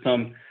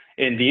system,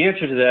 And the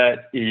answer to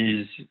that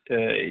is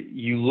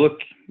we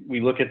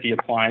look at the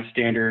appliance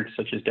standards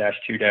such as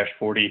 -2,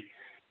 -40,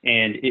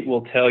 and it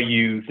will tell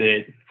you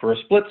that for a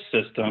split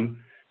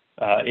system,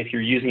 if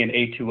you're using an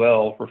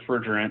A2L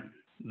refrigerant,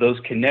 those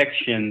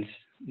connections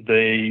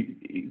they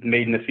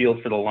made in the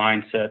field for the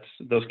line sets,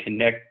 those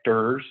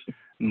connectors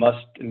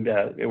must,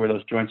 where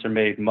those joints are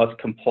made, must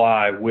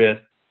comply with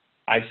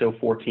ISO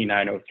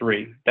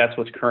 14903. That's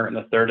what's current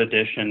in the 3rd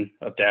edition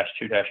of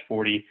 -2,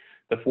 -40.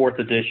 The 4th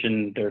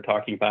edition, they're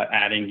talking about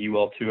adding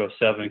UL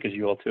 207 because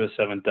UL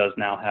 207 does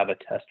now have a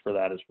test for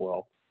that as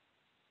well.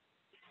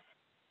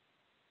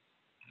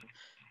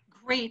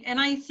 Great,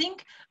 and I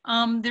think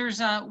there's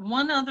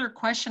one other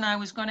question I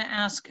was going to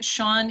ask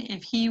Sean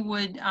if he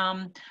would,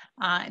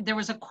 there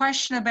was a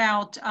question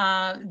about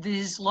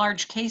these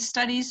large case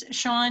studies,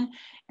 Sean,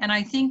 and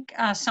I think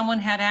someone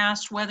had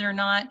asked whether or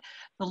not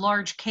the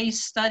large case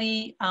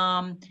study,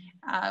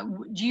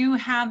 do you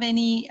have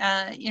any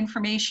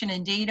information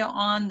and data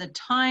on the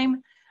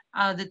time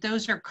that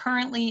those are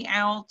currently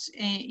out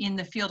in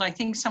the field? I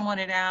think someone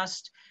had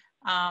asked,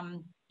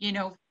 you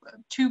know,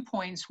 2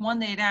 points. One,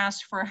 they'd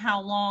asked for how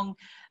long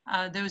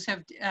those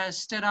have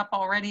stood up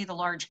already, the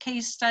large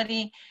case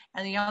study.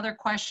 And the other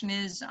question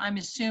is, I'm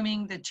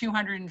assuming the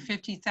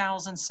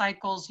 250,000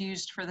 cycles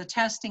used for the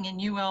testing in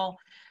UL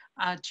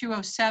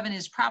 207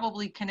 is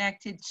probably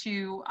connected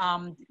to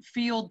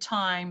field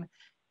time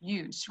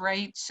use,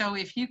 right? So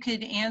if you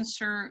could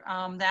answer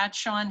that,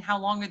 Sean, how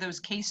long are those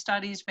case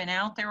studies been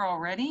out there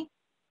already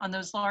on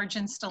those large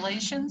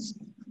installations?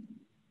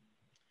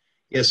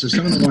 Yeah, so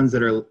some of the ones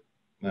that are,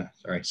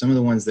 some of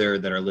the ones there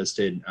that are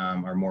listed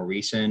are more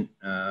recent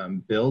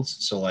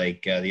builds. So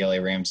like the LA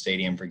Rams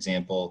Stadium, for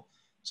example,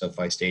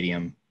 SoFi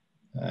Stadium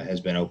has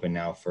been open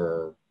now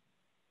for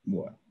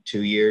what,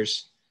 2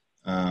 years.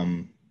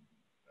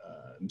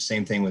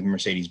 Same thing with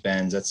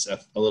Mercedes-Benz. That's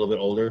a little bit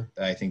older.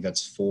 I think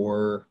that's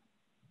 4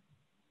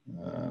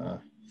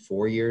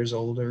 years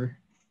older,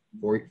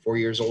 4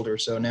 years older or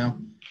so now.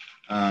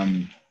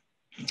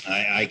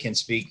 I can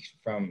speak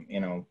from, you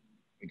know,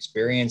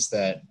 experience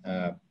that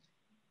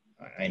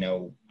I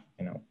know,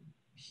 you know,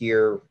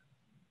 here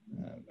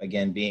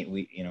again,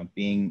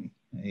 being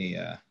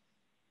a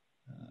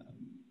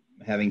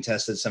having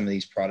tested some of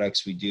these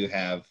products, we do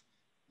have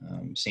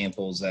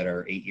samples that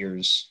are 8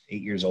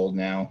 years old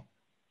now.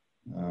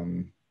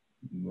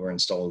 Were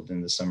installed in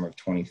the summer of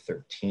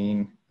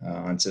 2013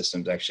 on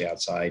systems actually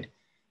outside,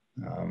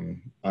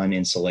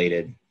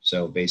 uninsulated,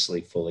 so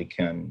basically fully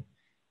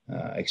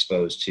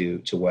exposed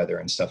to weather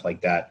and stuff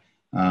like that,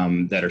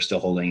 that are still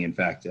holding. In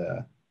fact,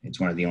 it's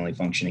one of the only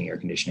functioning air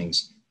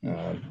conditionings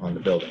on the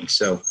building.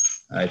 So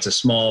it's a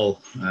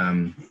small,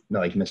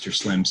 like Mr.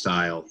 Slim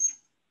style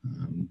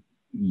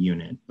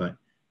unit, but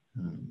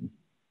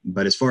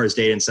as far as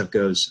data and stuff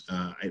goes,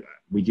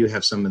 we do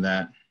have some of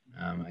that.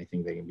 I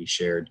think they can be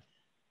shared.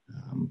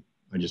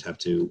 I just have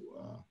to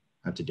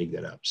dig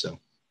that up. So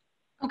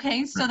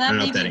okay, so that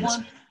may be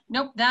one.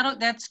 Nope,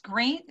 that's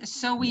great.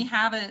 So we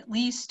have at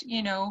least,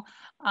 you know,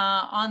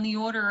 on the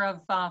order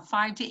of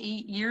 5 to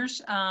 8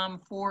 years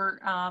for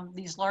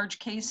these large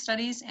case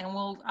studies, and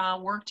we'll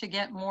work to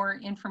get more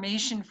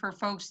information for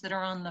folks that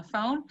are on the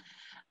phone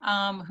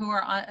who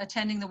are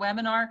attending the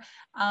webinar.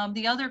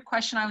 The other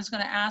question I was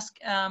going to ask,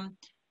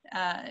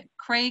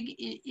 Craig,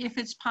 if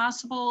it's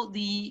possible,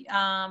 the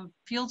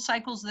field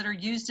cycles that are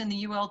used in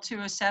the UL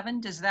 207,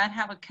 does that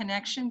have a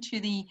connection to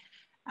the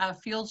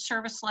field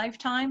service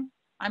lifetime?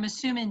 I'm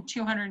assuming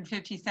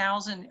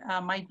 250,000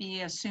 might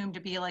be assumed to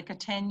be like a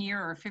 10-year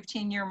or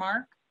 15-year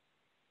mark.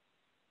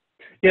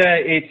 Yeah,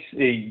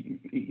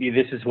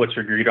 this is what's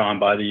agreed on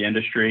by the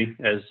industry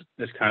as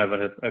kind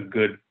of a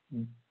good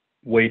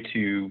way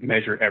to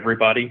measure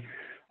everybody,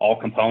 all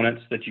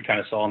components that you kind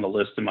of saw on the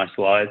list in my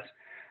slides.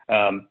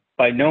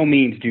 By no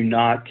means do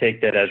not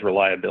take that as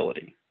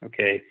reliability,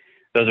 okay?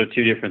 Those are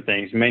two different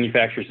things.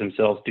 Manufacturers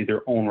themselves do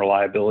their own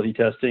reliability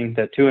testing.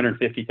 That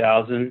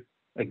 250,000,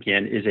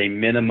 again, is a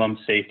minimum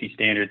safety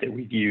standard that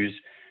we've used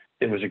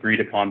that was agreed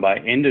upon by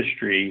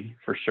industry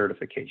for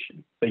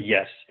certification. But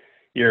yes,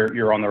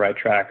 you're on the right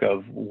track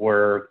of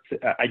where,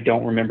 I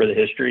don't remember the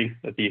history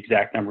of the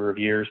exact number of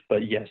years,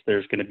 but yes,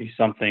 there's going to be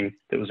something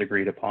that was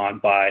agreed upon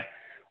by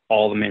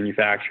all the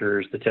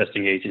manufacturers, the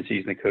testing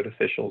agencies, and the code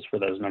officials for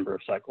those number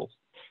of cycles.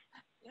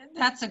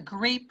 That's a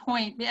great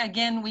point.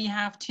 Again, we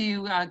have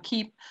to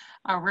keep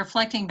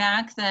reflecting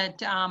back that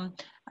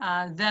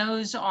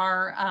those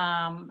are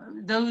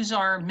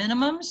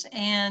minimums,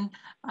 and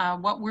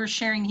what we're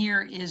sharing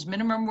here is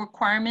minimum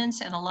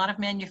requirements, and a lot of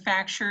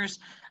manufacturers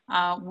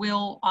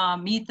will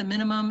meet the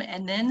minimum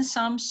and then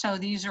some. So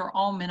these are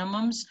all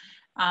minimums.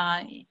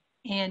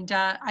 And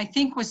I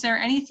think, was there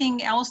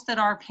anything else that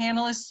our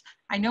panelists,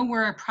 I know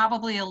we're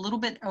probably a little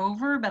bit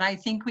over, but I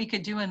think we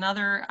could do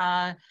another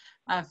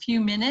a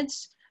few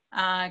minutes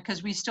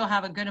because we still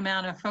have a good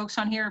amount of folks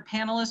on here.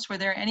 Panelists, were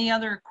there any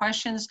other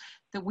questions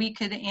that we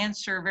could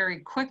answer very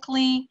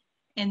quickly?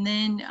 And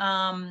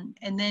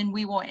then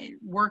we will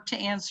work to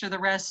answer the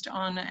rest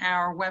on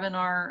our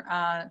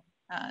webinar,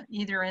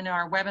 either in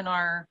our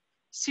webinar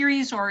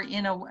series or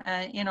in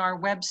our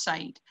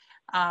website.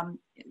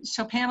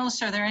 So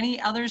panelists, are there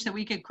any others that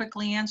we could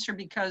quickly answer,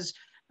 because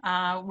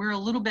we're a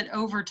little bit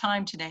over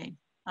time today?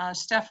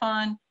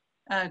 Stefan,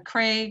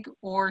 Craig,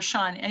 or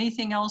Sean,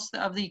 anything else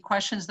of the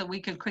questions that we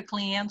could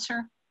quickly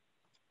answer?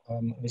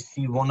 I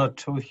see one or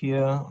two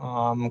here.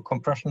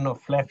 Compression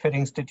of flare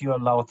fittings. Did you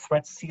allow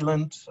thread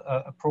sealant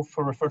approved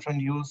for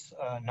refrigerant use?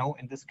 No,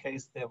 in this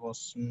case, there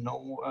was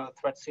no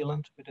thread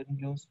sealant we didn't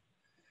use.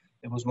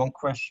 There was one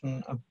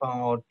question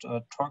about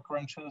torque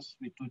wrenches.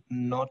 We did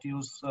not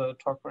use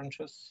torque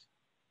wrenches.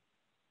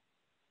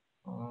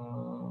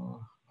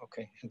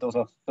 Okay, and those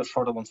are the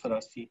shorter ones that I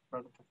see.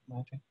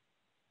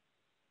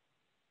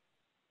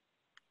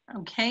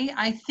 Okay,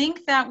 I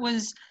think that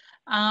was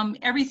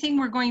everything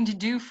we're going to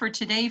do for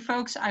today,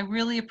 folks. I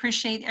really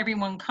appreciate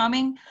everyone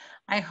coming.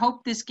 I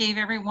hope this gave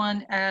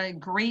everyone a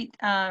great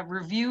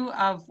review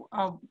of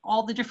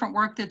all the different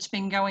work that's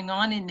been going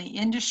on in the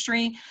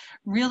industry.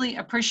 Really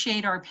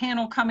appreciate our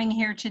panel coming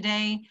here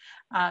today.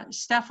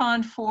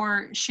 Stefan,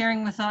 for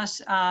sharing with us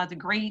the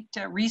great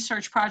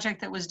research project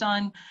that was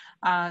done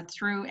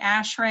through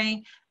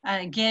ASHRAE.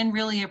 Again,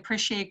 really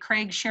appreciate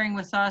Craig sharing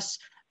with us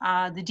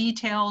the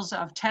details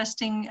of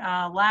testing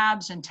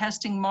labs and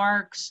testing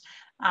marks,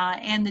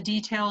 and the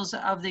details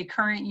of the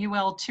current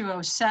UL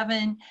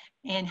 207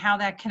 and how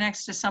that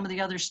connects to some of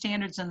the other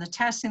standards and the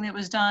testing that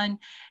was done.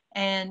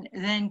 And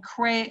then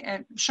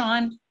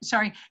Sean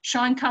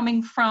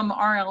coming from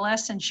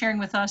RLS and sharing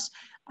with us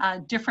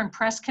different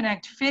Press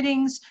Connect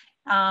fittings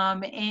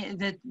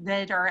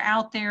that are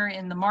out there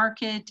in the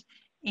market,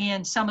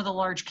 and some of the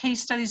large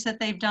case studies that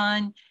they've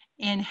done,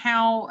 and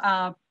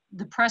how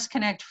the Press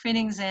Connect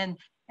fittings and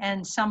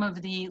some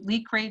of the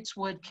leak rates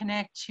would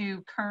connect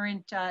to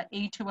current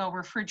A2L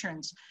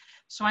refrigerants.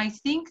 So I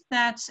think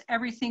that's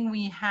everything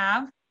we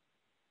have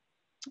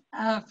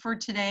for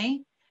today.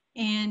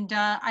 And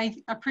I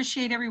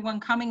appreciate everyone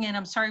coming in.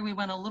 I'm sorry we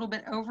went a little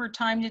bit over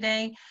time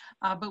today,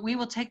 but we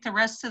will take the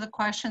rest of the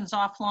questions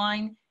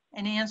offline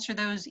and answer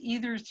those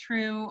either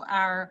through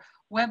our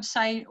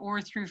website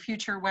or through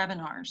future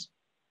webinars.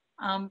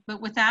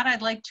 But with that,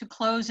 I'd like to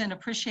close and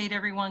appreciate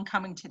everyone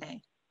coming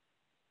today.